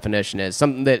actual definition is,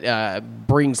 something that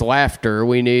brings laughter.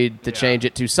 We need to change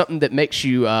it to something that makes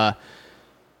you, I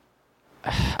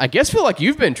guess, feel like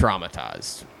you've been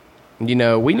traumatized. You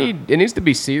know, it needs to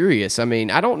be serious. I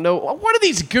mean, I don't know. What do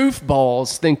these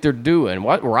goofballs think they're doing?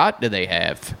 What right do they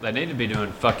have? They need to be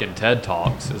doing fucking TED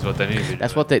Talks is what they need to be doing.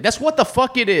 That's what the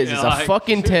fuck it is. It's a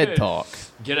fucking TED Talk.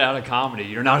 Get out of comedy.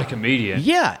 You're not a comedian.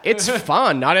 Yeah, it's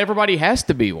fun. Not everybody has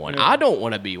to be one. I don't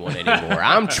want to be one anymore.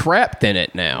 I'm trapped in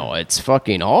it now. It's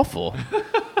fucking awful.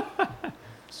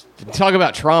 Talk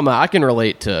about trauma. I can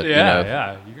relate to,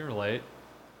 Yeah, you can relate.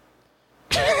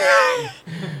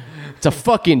 It's a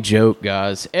fucking joke,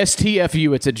 guys.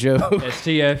 STFU, it's a joke.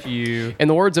 STFU. In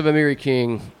the words of Amiri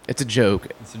King, it's a joke.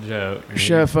 It's a joke.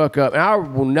 Shut the fuck up. And I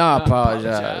will not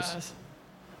apologize.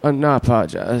 I'm not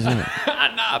apologize.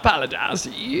 I'm not apologize to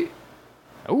you.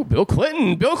 Oh, Bill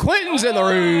Clinton. Bill Clinton's in the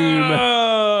room.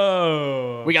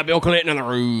 Oh. We got Bill Clinton in the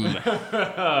room.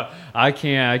 I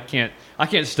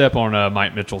can't step on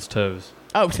Mike Mitchell's toes.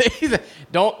 Oh,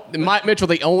 don't Mike Mitchell,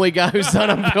 the only guy who's done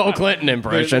a Bill Clinton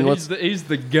impression. He's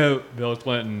the GOAT, Bill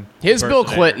Clinton. His Bill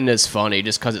Clinton is funny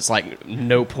just because it's like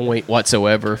no point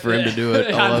whatsoever for him to do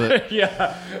it. I love it.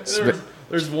 Yeah.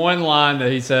 There's one line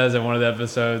that he says in one of the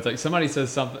episodes. Like somebody says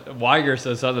something, Weiger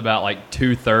says something about like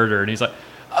two-thirder, and he's like,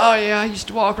 "Oh yeah, I used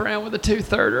to walk around with a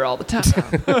two-thirder all the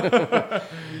time."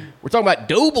 We're talking about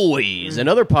Doughboys,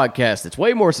 another podcast that's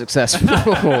way more successful.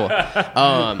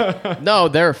 No,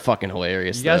 they're fucking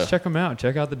hilarious. You guys check them out.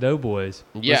 Check out the Doughboys.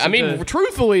 Yeah,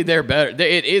 truthfully, they're better.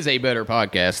 It is a better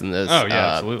podcast than this. Oh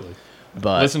yeah, absolutely.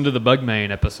 But listen to the Bugman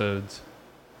episodes.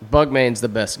 Bugman's the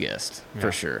best guest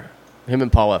for sure. Him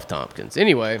and Paul F. Tompkins.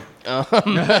 Anyway,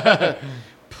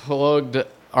 plugged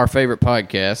our favorite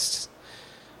podcasts.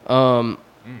 I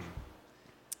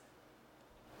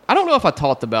don't know if I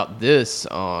talked about this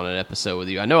on an episode with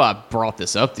you. I know I brought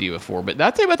this up to you before, but did I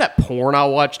tell you about that porn I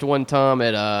watched one time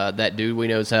at that dude we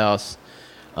know's house?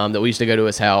 That we used to go to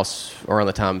his house around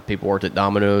the time people worked at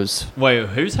Domino's. Wait,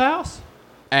 whose house?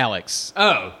 Alex.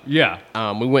 Oh, yeah.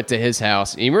 We went to his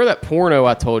house. You remember that porno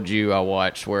I told you I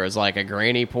watched where it was like a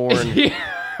granny porn? Me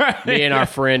and our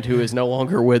friend who is no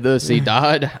longer with us, he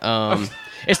died.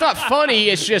 It's not funny.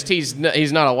 It's just he's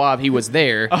not alive. He was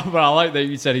there. Oh, but I like that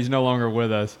you said he's no longer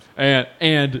with us, and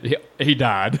he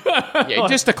died. Yeah,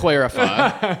 just to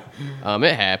clarify,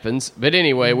 it happens. But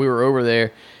anyway, we were over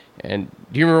there, and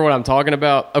do you remember what I'm talking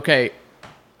about? Okay,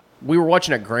 we were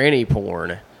watching a granny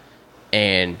porn,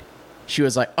 and she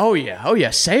was like, "Oh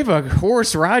yeah, save a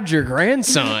horse, ride your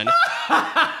grandson."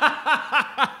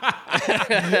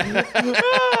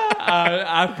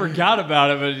 I forgot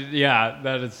about it, but yeah,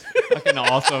 that is fucking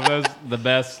awesome.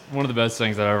 That's one of the best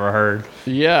things I've ever heard.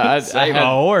 Yeah, save a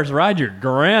horse, ride your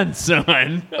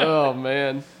grandson. Oh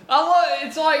man,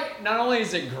 it's like not only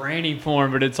is it granny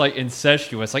porn, but it's like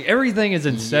incestuous. Like everything is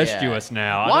incestuous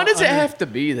now. Why does it have to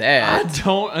be that? I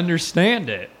don't understand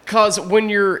it. Because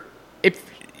I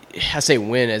say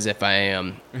when as if I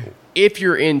am, if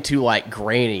you're into like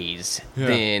grannies,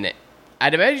 then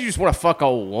I'd imagine you just want to fuck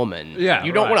old woman. Yeah,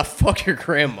 you don't want to fuck your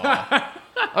grandma. I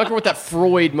don't care what that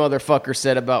Freud motherfucker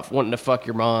said about wanting to fuck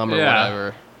your mom or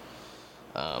whatever.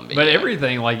 But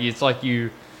everything, like it's like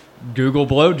you Google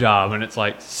blowjob and it's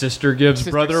like sister gives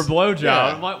brother a blowjob.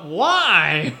 Yeah. I'm like,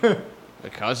 why?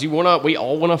 Because we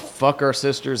all want to fuck our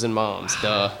sisters and moms.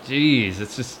 Duh. Jeez,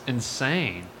 it's just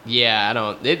insane. Yeah, I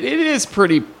don't. It is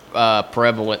pretty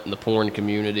prevalent in the porn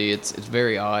community. It's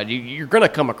very odd. You're gonna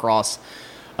come across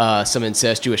some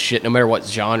incestuous shit no matter what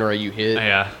genre you hit.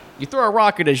 Yeah. You throw a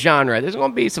rock at a genre, there's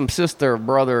gonna be some sister,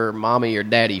 brother, mommy, or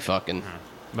daddy fucking.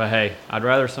 But hey, I'd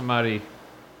rather somebody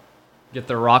get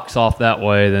their rocks off that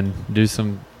way than do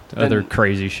some other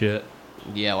crazy shit.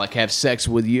 Yeah, like have sex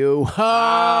with you.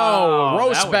 Oh,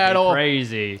 roast that battle. Would be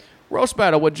crazy. Roast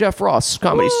battle with Jeff Ross,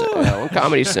 Comedy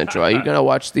Central. Are you gonna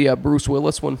watch the Bruce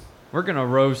Willis one? We're gonna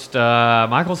roast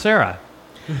Michael Cera.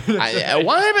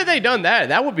 Why haven't they done that?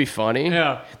 That would be funny.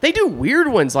 Yeah, they do weird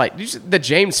ones like the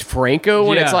James Franco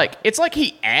one. It's like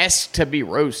he asked to be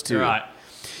roasted. Right.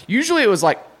 Usually it was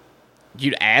like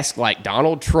you'd ask like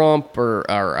Donald Trump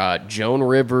or Joan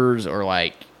Rivers or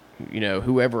like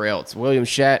whoever else, William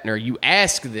Shatner. You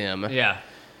ask them. Yeah.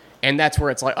 And that's where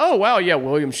it's like, oh wow, yeah,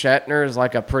 William Shatner is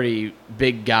like a pretty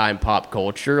big guy in pop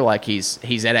culture. Like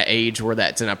he's at an age where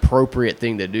that's an appropriate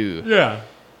thing to do. Yeah.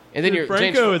 And then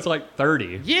Franco, it's like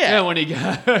 30. Yeah. When he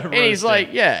got roasted. And he's like,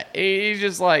 he's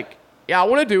just like, Yeah, I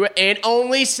want to do it, and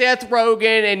only Seth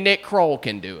Rogen and Nick Kroll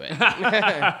can do it.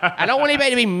 I don't want anybody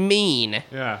to be mean.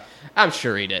 Yeah. I'm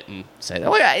sure he didn't say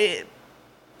that.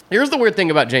 Here's the weird thing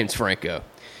about James Franco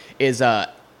is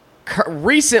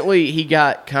recently he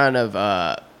got kind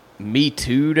of Me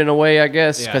Too'd in a way, I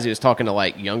guess, because he was talking to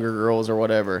like younger girls or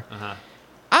whatever. Uh-huh.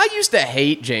 I used to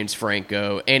hate James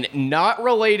Franco, and not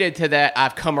related to that,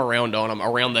 I've come around on him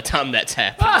around the time that's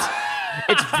happened.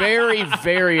 It's very,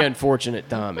 very unfortunate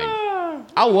timing.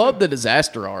 I love The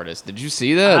Disaster Artist. Did you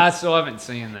see that? I still haven't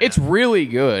seen that. It's really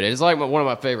good. It's like one of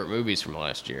my favorite movies from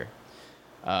last year.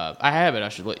 I have it. I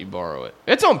should let you borrow it.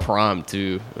 It's on Prime,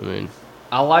 too. I mean,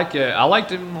 I like it. I liked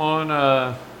him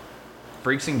on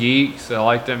Freaks and Geeks. I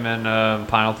liked him in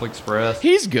Pineapple Express.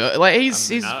 He's good. Like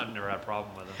I never had a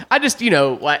problem with him. I just,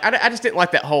 I just didn't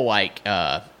like that whole like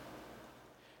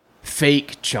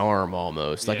fake charm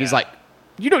almost. Like he's like,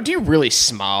 do you really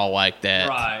smile like that?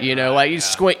 Right. You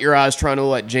squint your eyes trying to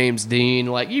look like James Dean.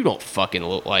 Like, you don't fucking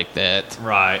look like that.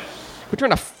 Right. We're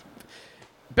trying to.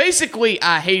 Basically,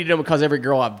 I hated him because every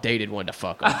girl I've dated wanted to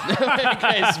fuck him.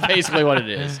 It's basically what it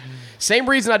is. Same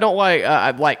reason I don't like.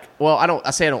 I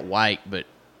say I don't like, but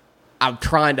I'm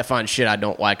trying to find shit I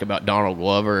don't like about Donald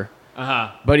Glover.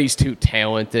 But he's too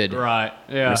talented. Right.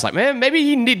 Yeah. And it's like, man, maybe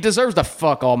he deserves to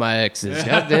fuck all my exes.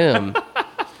 Goddamn.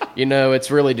 It's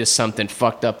really just something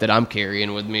fucked up that I'm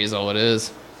carrying with me is all it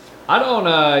is. I don't,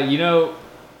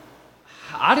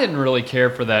 I didn't really care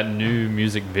for that new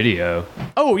music video.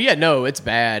 Oh, yeah, no, it's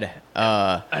bad.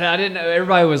 And I didn't know,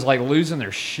 everybody was like losing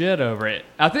their shit over it.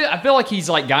 I feel like he's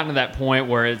like gotten to that point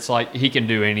where it's like he can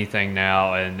do anything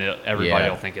now and everybody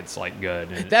will think it's like good.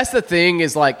 That's the thing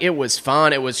is like it was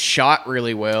fun. It was shot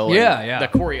really well. Yeah. The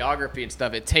choreography and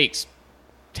stuff, it takes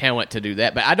talent to do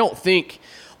that. But I don't think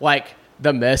like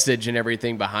the message and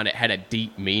everything behind it had a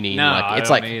deep meaning. No, like,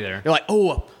 it's I don't like either. You're like,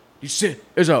 oh, you see,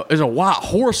 there's a white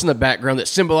horse in the background that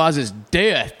symbolizes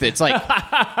death. It's like,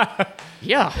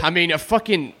 yeah, I mean, a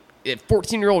fucking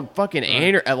 14-year-old fucking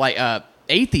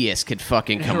atheist could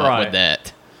fucking come up with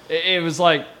that. It was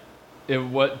like,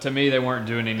 to me, they weren't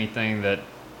doing anything that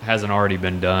hasn't already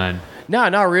been done. No,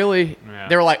 not really. Yeah.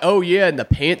 They were like, oh yeah, and the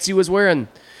pants he was wearing,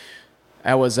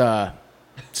 that was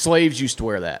slaves used to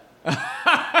wear that.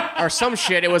 Or some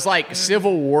shit. It was like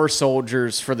Civil War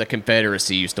soldiers for the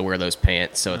Confederacy used to wear those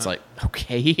pants. So it's like,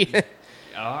 okay.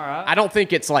 All right. I don't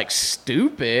think it's like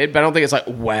stupid, but I don't think it's like,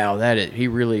 wow, he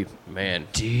really, man,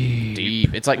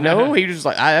 deep. It's like, no, he was just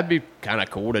like, that'd be kind of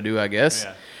cool to do, I guess.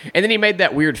 Yeah. And then he made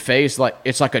that weird face like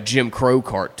it's like a Jim Crow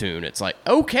cartoon. It's like,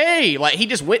 okay. Like he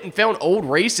just went and found old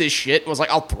racist shit and was like,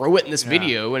 I'll throw it in this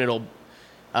video and it'll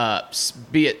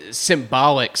be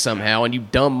symbolic somehow, and you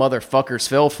dumb motherfuckers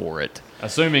fell for it.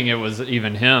 Assuming it was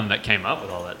even him that came up with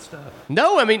all that stuff.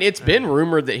 No, I mean, it's been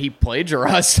rumored that he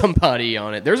plagiarized somebody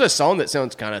on it. There's a song that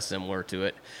sounds kind of similar to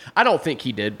it. I don't think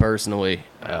he did personally.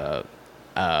 But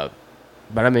I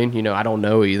mean, I don't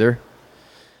know either.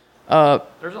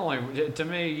 There's only, to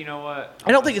me, you know what?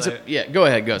 I don't think it's yeah, go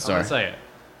ahead, go, sorry. I'm going to say it.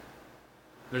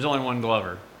 There's only one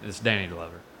Glover. It's Danny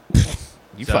Glover.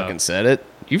 You fucking said it.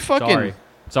 You fucking...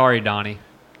 Sorry, Donnie.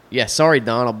 Yeah, sorry,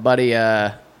 Donald, buddy.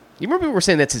 You remember we were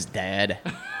saying that's his dad?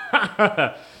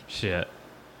 Shit.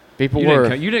 You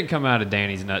didn't come out of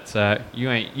Danny's nutsack. You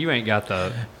ain't got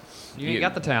the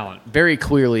got the talent. Very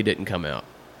clearly didn't come out.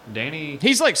 Danny,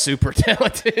 he's like super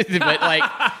talented, but like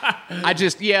But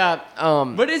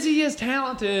is he as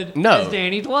talented as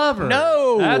Danny Glover?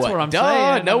 No, that's what I'm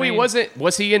saying. No, he wasn't.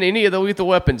 Was he in any of the Lethal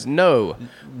Weapons? No,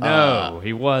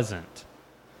 he wasn't.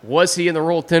 Was he in the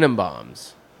Royal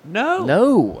Tenenbaums?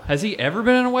 No. Has he ever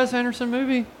been in a Wes Anderson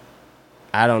movie?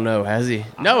 I don't know. Has he?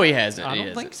 No, he hasn't. I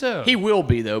don't think so. He will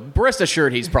be, though. Rest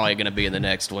assured, he's probably going to be in the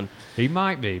next one. He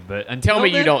might be, but tell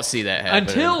me you don't see that happen.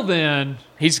 Until then,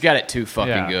 he's got it too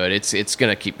fucking good. It's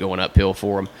going to keep going uphill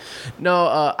for him.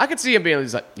 No, I could see him being.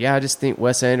 He's like, yeah, I just think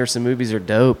Wes Anderson movies are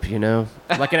dope. Like in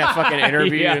that fucking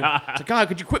interview. It's like, God,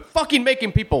 could you quit fucking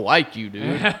making people like you,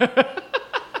 dude?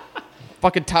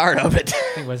 Fucking tired of it.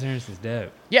 I think Wes Anderson's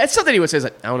dope. Yeah, it's something he would say.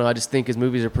 Like, I don't know. I just think his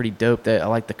movies are pretty dope. That I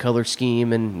like the color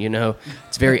scheme, and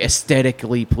it's very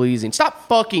aesthetically pleasing. Stop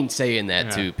fucking saying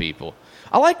that to people.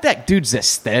 I like that dude's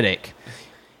aesthetic.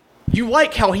 You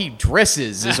like how he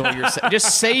dresses, is what you're saying.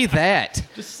 Just say that.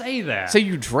 Just say that. Say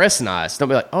you dress nice. Don't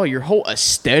be like, oh, your whole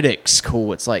aesthetic's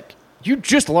cool. It's like you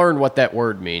just learned what that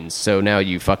word means, so now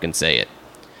you fucking say it.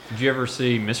 Did you ever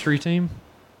see Mystery Team?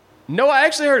 No, I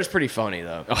actually heard it's pretty funny,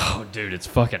 though. Oh, dude, it's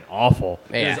fucking awful.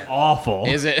 Yeah. It's awful.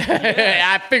 Is it?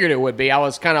 I figured it would be. I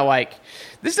was kind of like,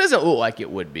 this doesn't look like it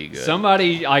would be good.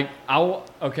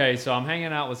 Okay, so I'm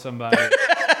hanging out with somebody.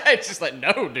 It's just like,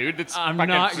 no, dude. That's I'm fucking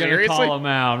not going to seriously? call them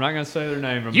out. I'm not going to say their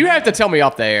name. You have to tell me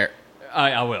off the air.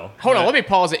 I will. Hold on, let me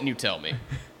pause it and you tell me.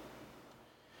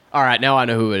 All right, now I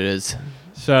know who it is.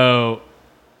 So,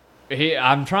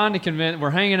 I'm trying to convince. We're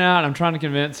hanging out. And I'm trying to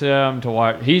convince him to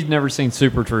watch. He's never seen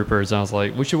Super Troopers. And I was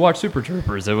like, we should watch Super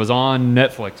Troopers. It was on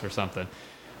Netflix or something.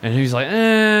 And he's like,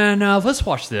 no, let's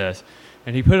watch this.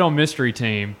 And he put it on Mystery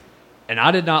Team. And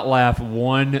I did not laugh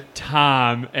one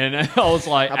time. And I was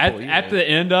like, at the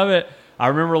end of it, I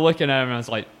remember looking at him and I was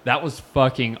like, that was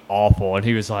fucking awful. And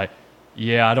he was like,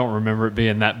 yeah, I don't remember it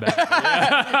being that bad.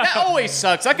 That always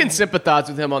sucks. I can sympathize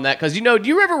with him on that because, do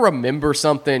you ever remember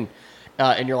something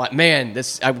and you're like, man,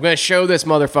 I'm going to show this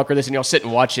motherfucker this, and you'll sit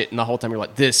and watch it, and the whole time you're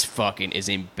like, this fucking is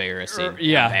embarrassing.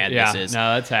 How bad this is.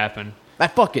 No, that's happened.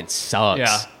 That fucking sucks.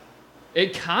 Yeah.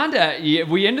 It kind of,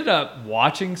 we ended up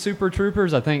watching Super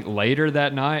Troopers, I think, later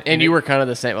that night. And you were kind of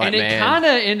the same. Like, and it kind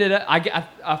of ended up,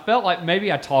 I felt like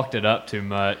maybe I talked it up too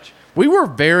much. We were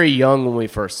very young when we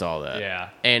first saw that. Yeah.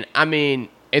 And, I mean,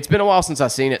 it's been a while since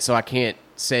I've seen it, so I can't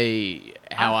say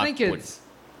how I think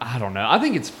I don't know. I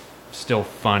think it's still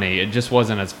funny. It just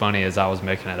wasn't as funny as I was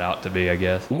making it out to be, I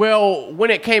guess. Well,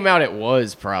 when it came out, it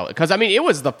was probably... Because, I mean, it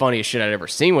was the funniest shit I'd ever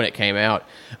seen when it came out.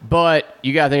 But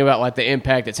you got to think about, like, the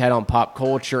impact it's had on pop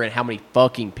culture and how many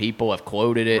fucking people have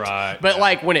quoted it. Right. But,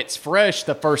 like, when it's fresh,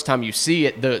 the first time you see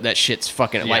it, that shit's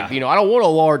fucking... Yeah. Like, I don't want a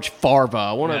large farva.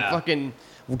 I want a fucking...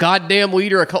 goddamn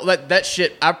leader. That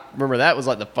shit, I remember that was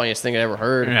like the funniest thing I ever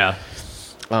heard. Yeah.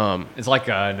 It's like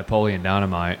Napoleon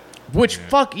Dynamite. Which,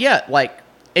 like,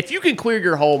 if you can clear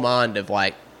your whole mind of,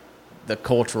 like, the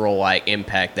cultural, like,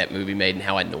 impact that movie made and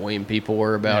how annoying people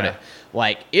were about it,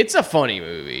 like, it's a funny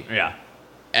movie. Yeah.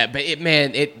 But,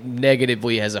 it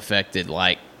negatively has affected,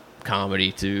 like,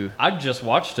 comedy, too. I just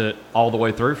watched it all the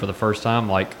way through for the first time,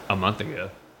 like, a month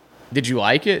ago. Did you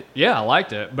like it? Yeah, I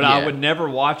liked it. But I would never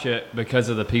watch it because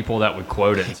of the people that would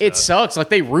quote it. It sucks. Like,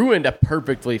 they ruined a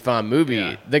perfectly fine movie.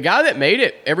 Yeah. The guy that made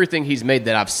it, everything he's made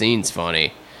that I've seen's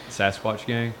funny. Sasquatch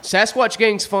Gang? Sasquatch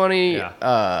Gang's funny.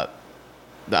 Yeah.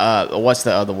 What's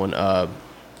the other one? I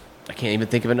can't even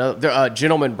think of another.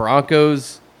 Gentlemen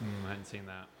Broncos. I hadn't seen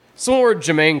that. Somewhere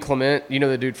Jermaine Clement,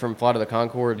 the dude from Flight of the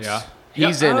Conchords? Yeah.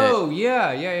 He's in it. Oh,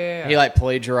 yeah. He, like,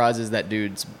 plagiarizes that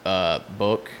dude's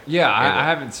book. Yeah, I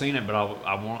haven't seen it, but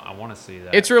I want to see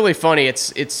that. It's really funny.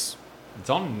 It's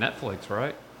on Netflix,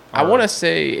 right? I want to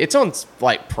say it's on,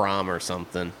 like, Prime or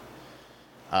something.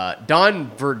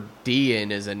 Don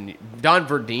Verdeen,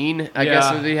 I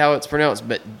guess is how it's pronounced,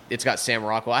 but it's got Sam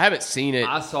Rockwell. I haven't seen it.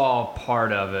 I saw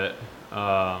part of it,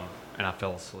 and I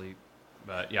fell asleep.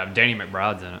 But, yeah, Danny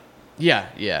McBride's in it.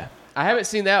 Yeah. I haven't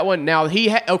seen that one. Now,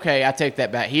 okay, I take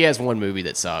that back. He has one movie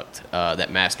that sucked, that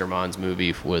Masterminds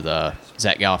movie with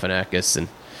Zach Galifianakis, and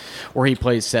where he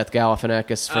plays Seth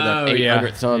Galifianakis for the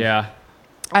 800th time. Yeah.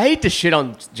 I hate to shit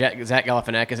on Zach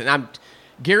Galifianakis, and I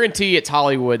guarantee it's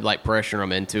Hollywood, like, pressuring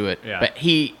him into it, but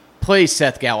he plays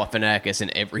Seth Galifianakis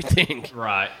in everything.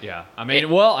 Right, yeah. I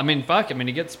mean, fuck,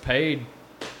 he gets paid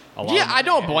a lot. Yeah, I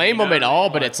don't blame him at all,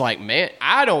 but it's like, man,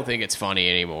 I don't think it's funny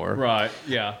anymore. Right,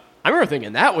 yeah. I remember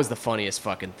thinking that was the funniest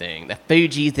fucking thing. The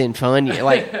Fugees and Funyuns.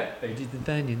 Like, Fugees and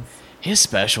Funyuns. His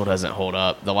special doesn't hold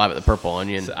up. The Live at the Purple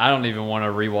Onion. So I don't even want to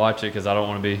rewatch it because I don't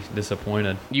want to be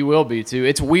disappointed. You will be, too.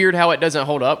 It's weird how it doesn't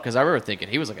hold up because I remember thinking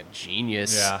he was like a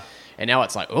genius. Yeah. And now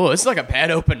it's like, oh, it's like a bad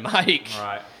open mic.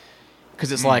 Right.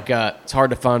 Because it's like, it's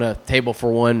hard to find a table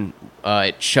for one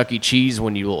at Chuck E. Cheese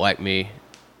when you look like me.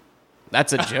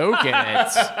 That's a joke in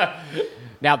it.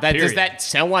 Now, does that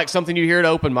sound like something you hear at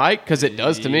open mic? Because it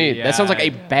does to me. Yeah, that sounds like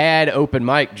a bad open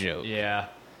mic joke. Yeah.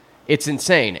 It's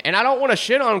insane. And I don't want to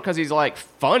shit on him because he's, like,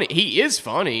 funny. He is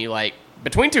funny. Like,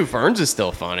 Between Two Ferns is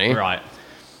still funny. Right.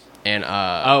 And,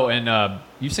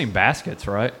 you've seen Baskets,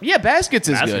 right? Yeah, Baskets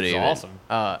is Baskets good. Is awesome.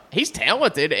 He's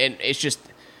talented, and it's just...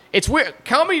 It's weird.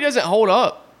 Comedy doesn't hold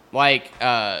up. Some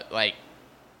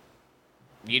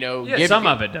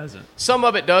of it doesn't. Some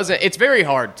of it doesn't. It's very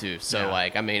hard to. So, I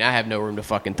have no room to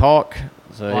fucking talk.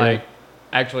 So,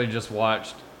 actually just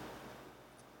watched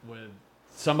with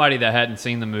somebody that hadn't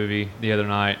seen the movie the other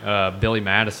night, Billy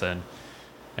Madison.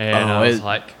 And I was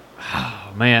like,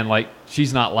 oh, man, like,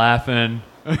 she's not laughing.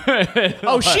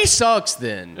 She sucks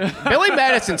then. Billy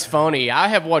Madison's funny. I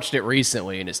have watched it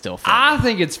recently, and it's still funny. I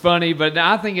think it's funny, but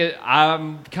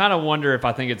I'm kind of wonder if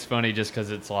I think it's funny just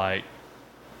because it's like,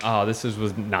 oh, this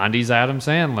was 90s Adam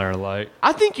Sandler. Like,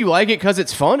 I think you like it because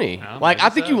it's funny.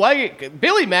 I think you like it.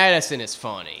 Billy Madison is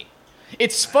funny.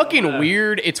 It's fucking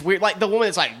weird. It's weird. Like the woman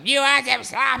that's like, you want some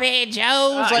sloppy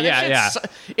joes? Like, yeah.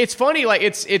 It's funny. Like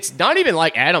it's not even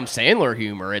like Adam Sandler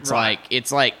humor. It's Right.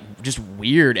 like just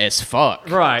weird as fuck.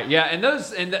 Right. Yeah. And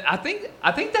I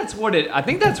think that's what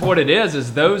it is.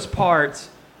 Is those parts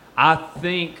I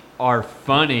think are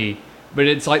funny, but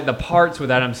it's like the parts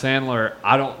with Adam Sandler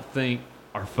I don't think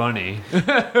are funny.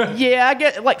 Yeah, I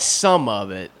get like some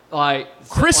of it. Like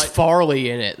Chris Farley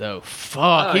in it though.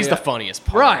 Fuck, he's the funniest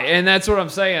part. Right, and that's what I'm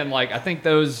saying. Like, I think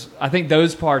those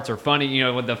parts are funny. You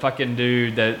know, with the fucking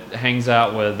dude that hangs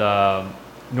out with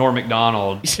Norm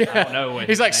Macdonald. Yeah. I don't know what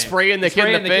he's like spraying the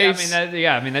kid in the face.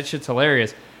 I mean that shit's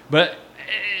hilarious. But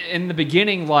in the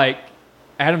beginning, like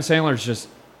Adam Sandler's just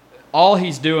all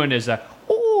he's doing is that.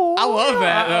 I love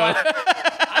that though.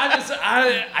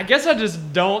 I guess I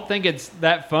just don't think it's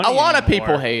that funny. A lot of anymore.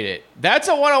 people hate it. That's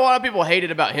what a lot of people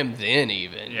hated about him then,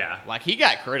 even. Yeah. Like, he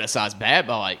got criticized bad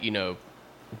by, like,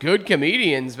 good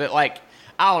comedians, but, like,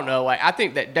 I don't know. Like, I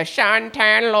think that the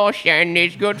suntan lotion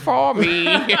is good for me.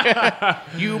 And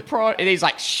he's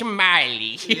like,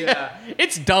 smiley. Yeah.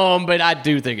 It's dumb, but I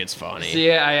do think it's funny.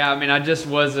 Yeah, I mean, I just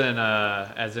wasn't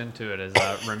as into it as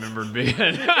I remembered being.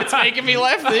 It's making me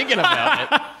laugh thinking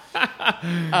about it.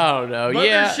 Oh no, But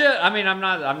yeah. there's shit. I mean, I'm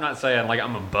not saying like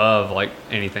I'm above like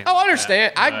anything. I like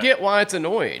understand. that, I get why it's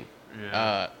annoying.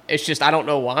 Yeah. It's just I don't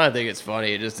know why I think it's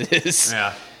funny. It just is.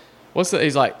 Yeah.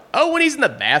 He's like, oh, when he's in the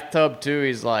bathtub too,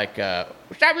 he's like,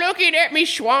 stop looking at me,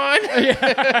 Schwan.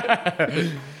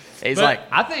 He's But like,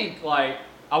 I think like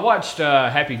I watched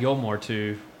Happy Gilmore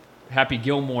 2,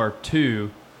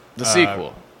 the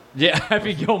sequel. Yeah,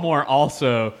 Happy Gilmore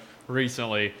also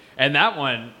recently, and that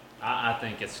one I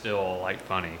think is still like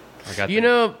funny. Like,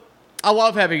 I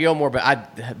love Happy Gilmore,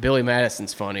 but Billy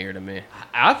Madison's funnier to me.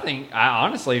 I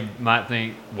honestly might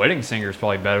think Wedding Singer is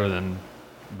probably better than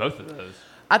both of those.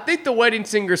 I think The Wedding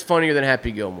Singer's funnier than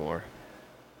Happy Gilmore.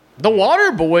 The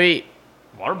Waterboy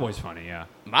Waterboy's funny, yeah.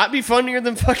 might be funnier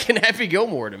than fucking Happy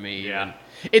Gilmore to me. Yeah. Even.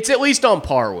 It's at least on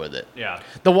par with it. Yeah.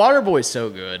 The Waterboy's so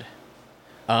good.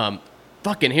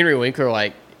 Fucking Henry Winkler,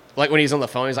 like when he's on the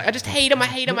phone, he's like, I just hate him.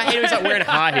 He's like wearing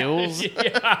high heels.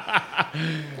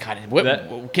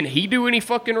 God, can he do any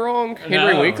fucking wrong?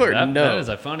 Henry Winkler? No. That is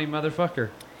a funny motherfucker.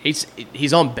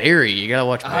 He's on Barry. You gotta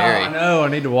watch Barry. Oh, no, I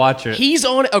need to watch it. He's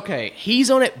on it. Okay, he's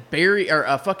on it. Barry or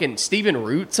fucking Stephen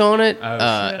Root's on it.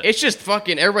 Oh, shit. It's just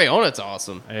fucking everybody on it's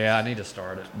awesome. Yeah, I need to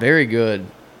start it. Very good.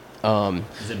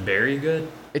 Is it very good?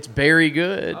 It's very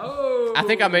good. Oh. I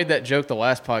think I made that joke the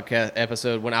last podcast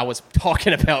episode when I was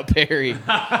talking about Barry.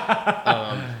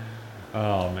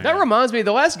 Oh, man. That reminds me,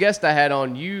 the last guest I had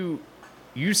on, you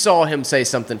saw him say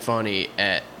something funny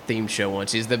at theme show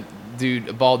once. He's the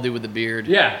dude, bald dude with the beard.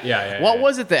 Yeah. What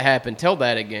was it that happened? Tell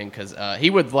that again, because he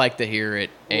would like to hear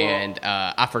it, and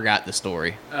I forgot the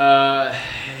story.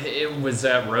 It was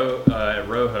at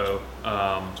Rojo,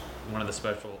 one of the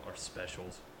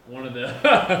specials. One of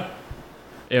the...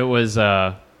 It was,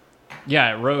 at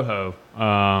Rojo.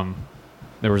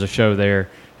 There was a show there,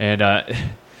 and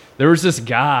there was this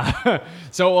guy.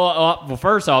 So, well,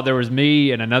 first off, there was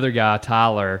me and another guy,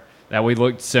 Tyler, that we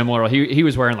looked similar. He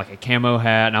was wearing like a camo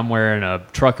hat, and I'm wearing a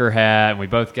trucker hat, and we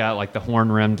both got like the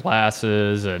horn-rimmed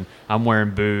glasses, and I'm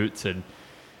wearing boots, and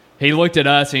he looked at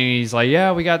us, and he's like,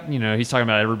 yeah, we got, he's talking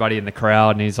about everybody in the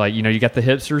crowd, and he's like, you got the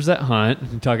hipsters that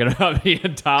hunt, talking about me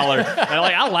and Tyler. And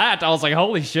I laughed. I was like,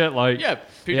 holy shit. Like,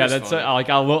 that's like,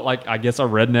 I look like, I guess, a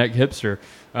redneck hipster.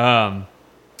 But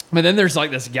then there's like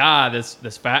this guy,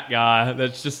 this fat guy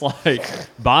that's just like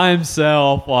by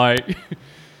himself. Like,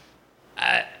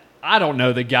 I don't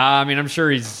know the guy. I mean, I'm sure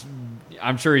he's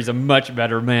a much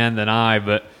better man than I,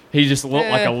 but he just looked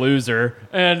like a loser.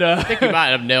 And I think he might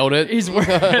have nailed it. He's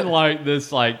wearing like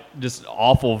this like just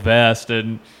awful vest,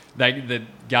 and the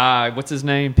guy, what's his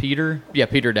name? Peter? Yeah,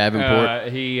 Peter Davenport.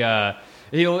 He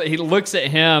looks at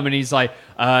him and he's like,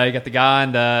 you got the guy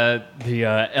in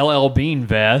the LL Bean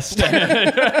vest.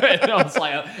 And I was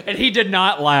like, and he did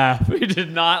not laugh. He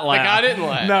did not laugh. The guy didn't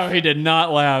laugh. No, he did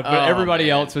not laugh. But everybody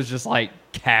man. else was just like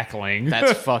cackling.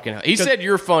 That's fucking... He said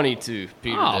you're funny too,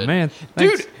 Peter did. Man.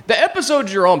 Thanks. Dude, the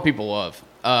episodes you're on, people love.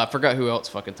 I forgot who else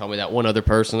fucking told me that. One other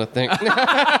person, I think.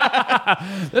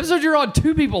 The episode you're on,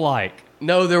 two people like.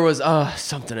 No, there was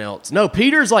something else. No,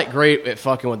 Peter's like great at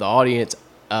fucking with the audience.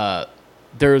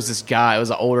 There was this guy, it was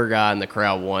an older guy in the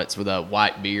crowd once with a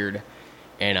white beard,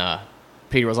 and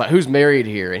Peter was like, who's married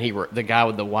here? And the guy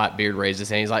with the white beard raised his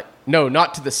hand. He's like, no,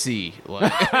 not to the sea.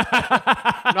 Like,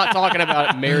 I'm not talking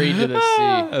about married to the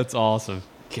sea. That's awesome.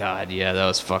 God, yeah, that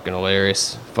was fucking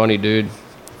hilarious. Funny dude.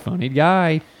 Funny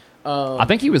guy. I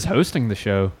think he was hosting the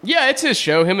show. Yeah, it's his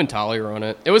show. Him and Tolly were on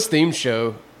it. It was themed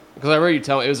show Because I remember you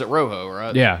telling me it was at Rojo,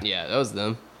 right? Yeah. Yeah, that was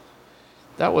them.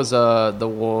 That was the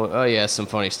one. Oh yeah, some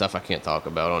funny stuff I can't talk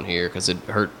about on here because it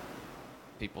hurt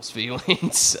people's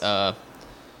feelings. But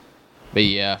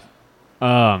yeah.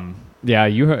 Yeah,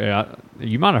 you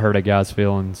might have hurt a guy's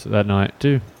feelings that night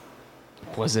too.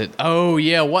 Was it? Oh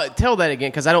yeah. What? Tell that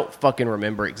again because I don't fucking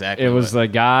remember exactly. It was the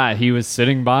guy. He was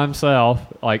sitting by himself,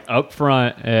 like up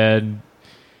front, and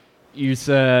you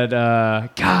said,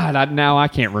 "God, I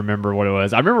can't remember what it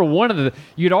was." I remember one of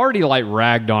you'd already like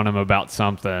ragged on him about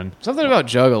something. Something about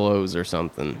juggalos or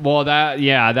something. Well,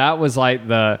 that was like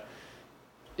that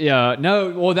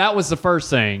was the first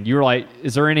thing. You were like,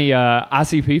 "Is there any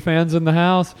ICP fans in the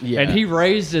house?" Yeah. And he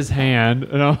raised his hand,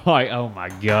 and I'm like, "Oh my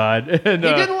God!" And,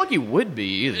 he didn't look he would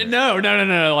be either. No.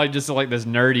 Like just like this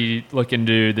nerdy looking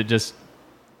dude that just.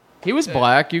 He was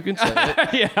black, you can say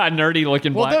it. Yeah, nerdy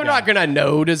looking black. Well, they're guy. not gonna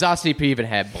know. Does ICP even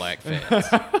have black fans?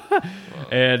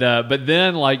 And but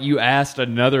then like you asked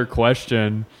another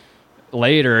question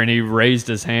later, and he raised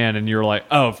his hand, and you're like,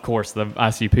 "Oh, of course, the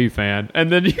ICP fan."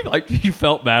 And then you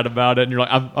felt bad about it, and you're like,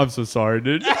 "I'm so sorry,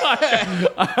 dude."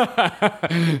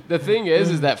 The thing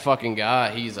is that fucking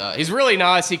guy. He's really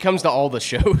nice. He comes to all the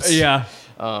shows. Yeah.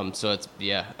 So it's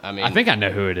I mean, I think I know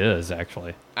who it is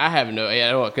actually. I have no.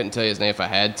 Yeah, I couldn't tell you his name if I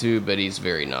had to, but he's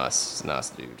very nice. He's a nice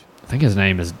dude. I think his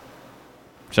name is.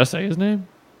 Should I say his name?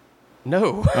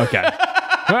 No. Okay.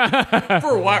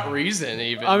 For what reason,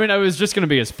 even? I mean, I was just going to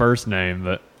be his first name,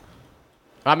 but.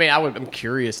 I mean, I'm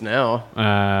curious now.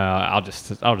 I'll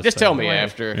just tell me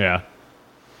after. Yeah,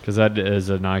 because that is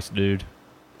a nice dude.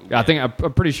 Yeah. I think I'm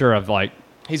pretty sure I've like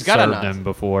he's got served him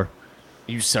before.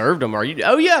 You served them, are you?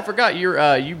 Oh yeah, I forgot.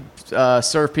 You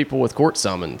serve people with court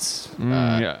summons.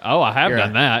 Yeah. Oh, I have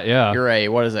done that. Yeah. You're a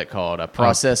what is that called? A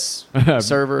process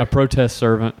server, a protest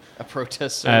servant. A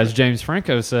protest server, as James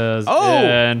Franco says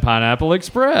in Pineapple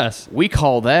Express. We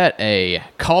call that a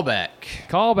callback.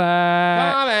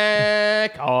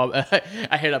 Callback. Callback.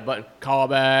 I hit a button.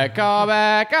 Callback.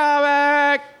 Callback.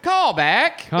 Callback.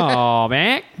 Callback.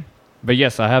 Callback. But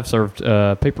yes, I have served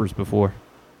papers before.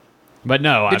 But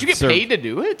no, did you get paid to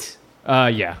do it?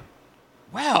 Yeah.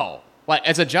 Wow, like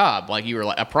as a job, like you were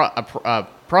like a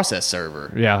process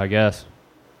server. Yeah, I guess.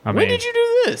 When did you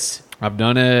do this? I've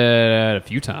done it a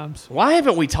few times. Why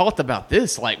haven't we talked about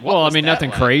this? Like,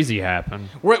 nothing crazy happened.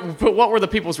 But what were the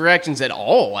people's reactions at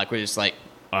all? Like, we're just like,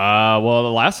 well, the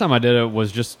last time I did it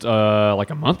was just like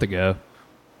a month ago,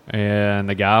 and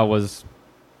the guy was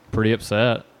pretty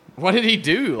upset. What did he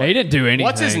do? He didn't do anything.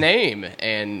 What's his name?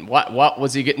 And what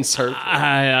was he getting served?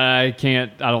 I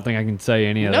can't. I don't think I can say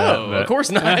any of that. No, of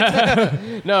course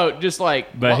not. No, just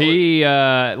like. But he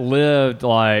lived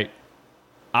like.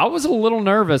 I was a little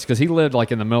nervous because he lived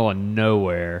like in the middle of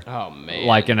nowhere. Oh man!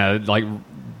 Like in a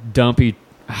dumpy.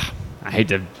 I hate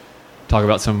to talk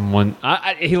about someone.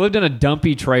 He lived in a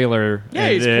dumpy trailer. Yeah,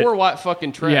 he's poor white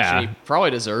fucking trash. Yeah, and he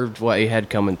probably deserved what he had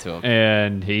coming to him.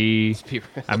 And he,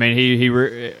 I mean,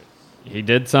 he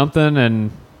did something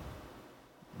and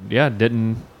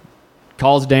didn't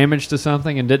cause damage to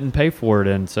something and didn't pay for it,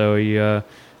 and so he had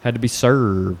to be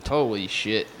served. Holy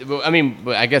shit! I mean,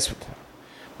 but I guess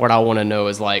what I want to know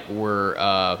is like,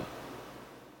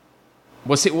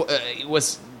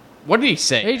 what did he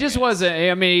say? He just wasn't.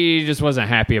 I mean, he just wasn't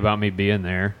happy about me being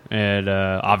there, and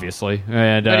obviously,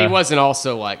 and but he wasn't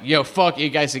also like, "Yo, fuck you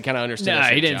guys." He kind of understood. No,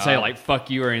 he didn't say like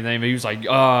 "fuck you" or anything. But he was like,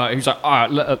 "All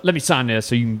right, let me sign this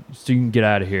so you can get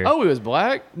out of here." Oh, he was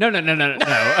black? No.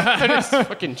 I'm just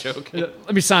fucking joking.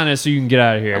 Let me sign this so you can get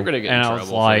out of here. I'm gonna get in trouble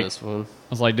for this one. I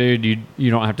was like, "Dude,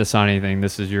 you don't have to sign anything.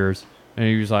 This is yours." And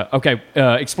he was like, "Okay,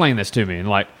 explain this to me," and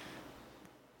like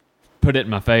put it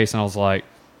in my face, and I was like.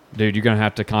 Dude, you're going to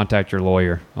have to contact your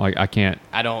lawyer. Like, I can't.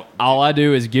 All I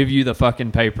do is give you the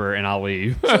fucking paper and I'll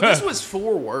leave. So this was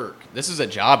for work. This is a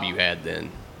job you had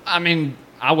then. I mean,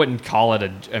 I wouldn't call it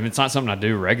it's not something I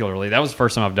do regularly. That was the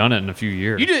first time I've done it in a few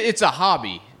years. It's a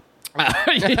hobby.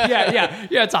 Yeah,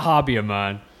 it's a hobby of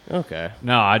mine. Okay.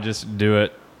 No, I just do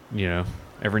it,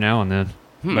 every now and then.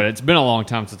 But it's been a long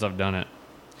time since I've done it.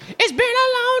 It's been a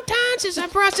long time since I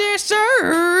processed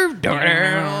served. It's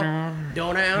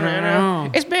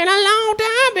been a long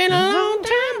time, been a long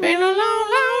time, been a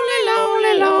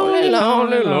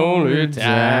lonely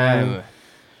time.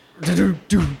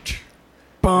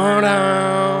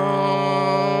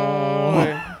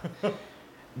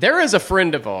 There is a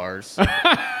friend of ours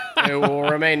who will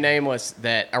remain nameless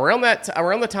that around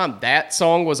the time that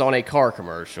song was on a car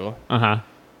commercial.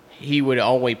 He would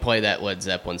only play that Led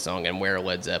Zeppelin song and wear a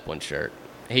Led Zeppelin shirt.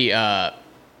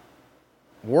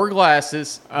 wore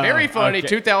glasses. Very funny. Okay.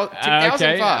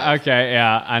 2005. Okay,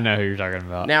 yeah, I know who you're talking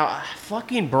about. Now, I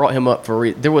fucking brought him up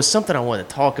for there was something I wanted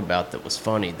to talk about that was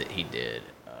funny that he did.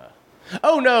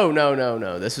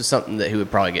 No. This was something that he would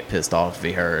probably get pissed off if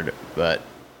he heard. But,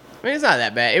 I mean, it's not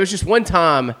that bad. It was just one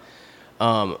time,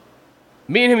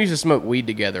 me and him used to smoke weed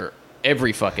together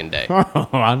every fucking day. Oh,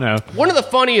 I know. One of the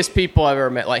funniest people I've ever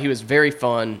met. Like, he was very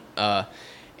fun.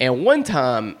 And one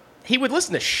time, he would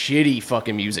listen to shitty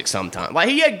fucking music sometimes. Like,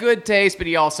 he had good taste, but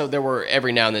there were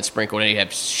every now and then sprinkled, and he'd have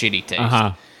shitty taste.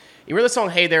 Uh-huh. You remember the song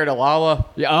Hey There Delilah?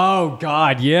 Yeah. Oh,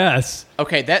 God, yes.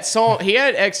 Okay, that song, he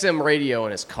had XM radio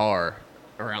in his car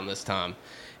around this time.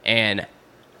 And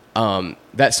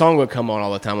that song would come on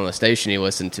all the time on the station he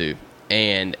listened to.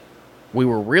 And we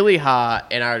were really high,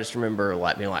 and I just remember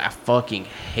like being like, I fucking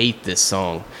hate this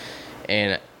song.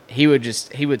 And he would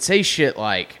say shit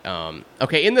like,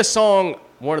 okay, in the song,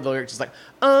 one of the lyrics is like,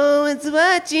 oh, it's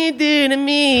what you do to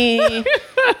me.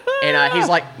 And he's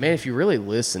like, man, if you really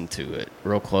listen to it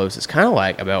real close, it's kind of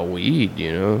like about weed,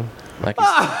 you know? Like,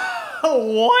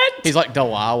 What? he's like,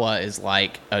 Delilah is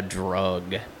like a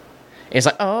drug. And it's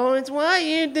like, oh, it's what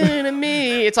you do to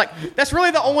me. It's like, that's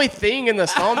really the only thing in the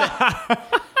song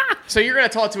that... So you're going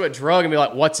to talk to a drug and be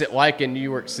like, what's it like in New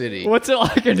York City? What's it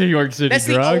like in New York City, That's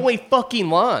drug? the only fucking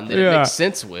line that it makes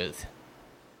sense with.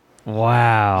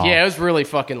 Wow. Yeah, it was really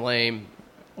fucking lame.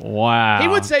 Wow. He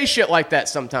would say shit like that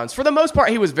sometimes. For the most part,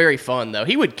 he was very fun, though.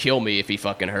 He would kill me if he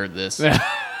fucking heard this.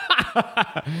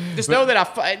 Just know that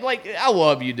I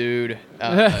love you, dude.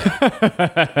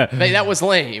 That was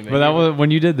lame. But that was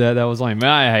when you did that. That was lame.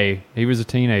 Hey, he was a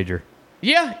teenager.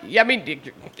 Yeah. I mean,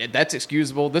 that's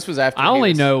excusable. This was after. I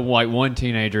only know like one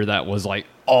teenager that was like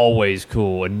always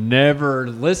cool and never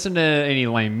listened to any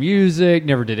lame music.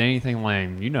 Never did anything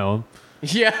lame. You know him.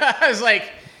 Yeah, I was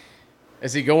like,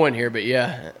 is he going here? But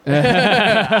yeah,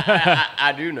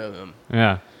 I do know him.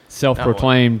 Yeah,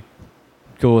 self-proclaimed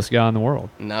coolest guy in the world.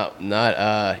 No,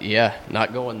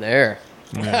 not going there.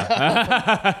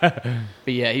 Yeah.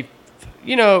 But yeah,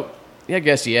 I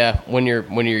guess when you're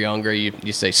younger,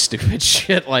 you say stupid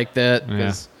shit like that.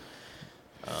 Yeah.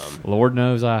 Lord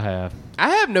knows I have. I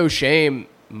have no shame.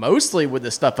 Mostly with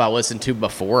the stuff I listened to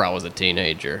before I was a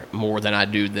teenager, more than I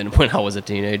do than when I was a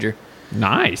teenager.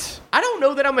 Nice. I don't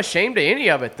know that I'm ashamed of any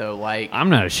of it though. Like, I'm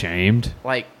not ashamed.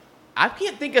 Like, I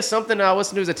can't think of something I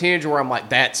listened to as a teenager where I'm like,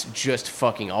 that's just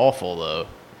fucking awful though.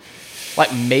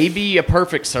 Like maybe A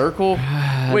Perfect Circle.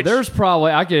 Which, there's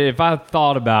probably if I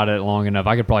thought about it long enough,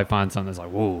 I could probably find something that's like,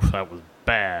 whoa, that was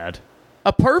bad.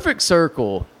 A Perfect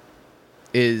Circle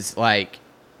is like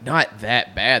not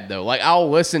that bad though. Like I'll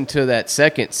listen to that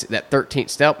 13th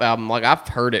Step album. Like I've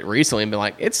heard it recently and been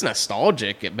like, it's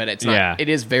nostalgic, but it's not. Yeah. It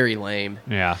is very lame.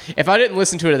 Yeah. If I didn't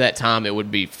listen to it at that time, it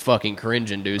would be fucking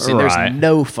cringe-inducing. Right. There's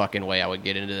no fucking way I would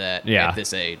get into that at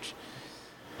this age.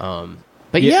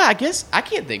 But I guess I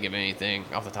can't think of anything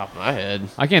off the top of my head.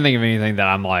 I can't think of anything that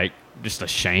I'm like just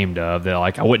ashamed of that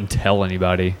like I wouldn't tell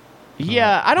anybody.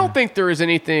 Yeah, I don't think there is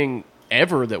anything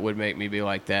ever that would make me be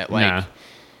like that. Like,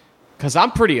 because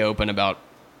I'm pretty open about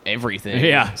everything.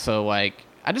 Yeah. So like,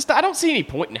 I don't see any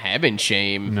point in having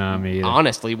shame. No, me either.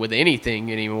 Honestly, with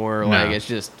anything anymore. No. Like it's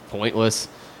just pointless.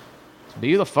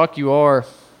 Be who the fuck you are.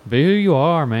 Be who you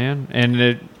are, man. And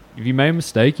if you made a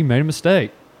mistake, you made a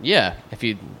mistake. Yeah. If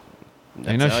you.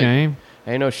 Ain't no shame.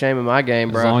 Ain't no shame in my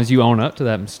game, bro. As long as you own up to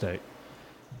that mistake.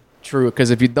 True,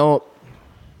 because if you don't,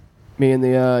 me and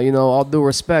the, all due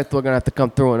respect, we're going to have to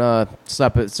come through and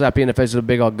slap you in the face with a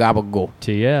big old gabbagool.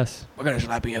 TS. We're going to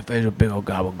slap you in the face with a big old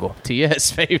gabbagool.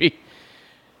 TS, baby.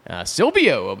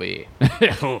 Silvio will be.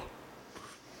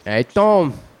 Hey,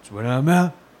 Tom. That's when I'm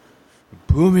out.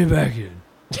 Pull me back in.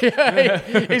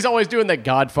 He's always doing the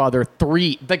Godfather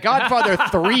 3 quote,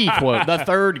 the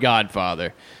third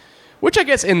Godfather. Which I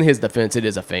guess in his defense, it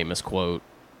is a famous quote.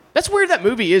 That's weird that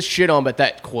movie is shit on, but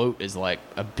that quote is like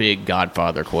a big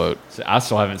Godfather quote. I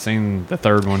still haven't seen the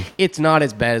third one. It's not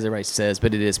as bad as everybody says,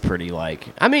 but it is pretty like...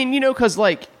 I mean, because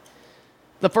like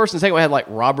the first and second one had like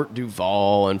Robert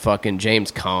Duvall and fucking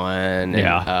James Caan.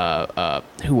 And,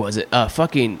 who was it?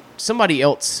 Fucking somebody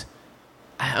else.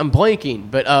 I'm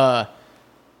blanking, but a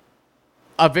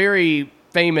very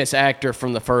famous actor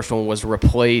from the first one was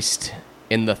replaced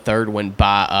in the third one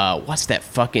by what's that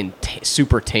fucking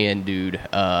super tan dude?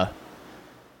 Damn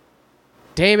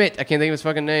it, I can't think of his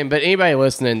fucking name. But anybody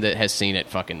listening that has seen it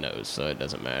fucking knows, so it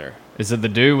doesn't matter. Is it the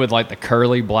dude with like the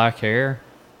curly black hair?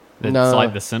 It's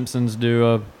like the Simpsons do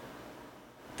a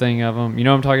thing of him. You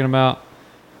know what I'm talking about?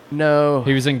 No.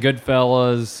 He was in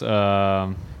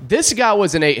Goodfellas. This guy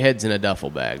was in 8 Heads in a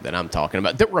Duffel Bag that I'm talking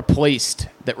about. That replaced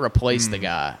the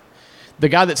guy. The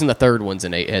guy that's in the third one's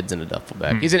in 8 Heads in a Duffel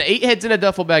Bag. He's in 8 Heads in a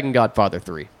Duffel Bag and Godfather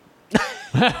 3.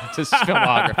 It's his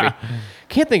filmography.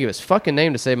 Can't think of his fucking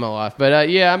name to save my life. But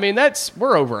yeah, I mean,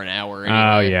 we're over an hour anyway.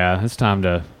 Oh, yeah. It's time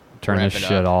to turn this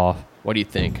shit off. What do you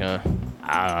think, huh?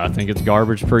 I think it's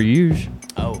garbage per usual.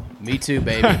 Oh, me too,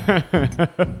 baby.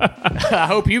 I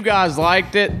hope you guys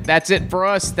liked it. That's it for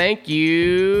us. Thank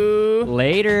you.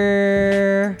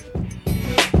 Later.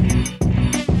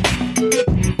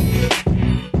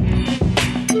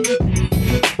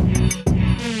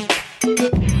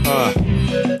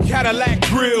 Cadillac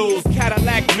grills,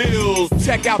 Cadillac mills.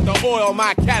 Check out the oil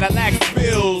my Cadillac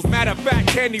spills. Matter of fact,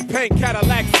 candy paint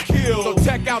Cadillacs kill. So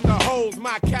check out the holes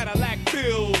my Cadillac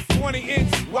fills.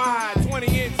 20-inch wide,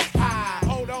 20-inch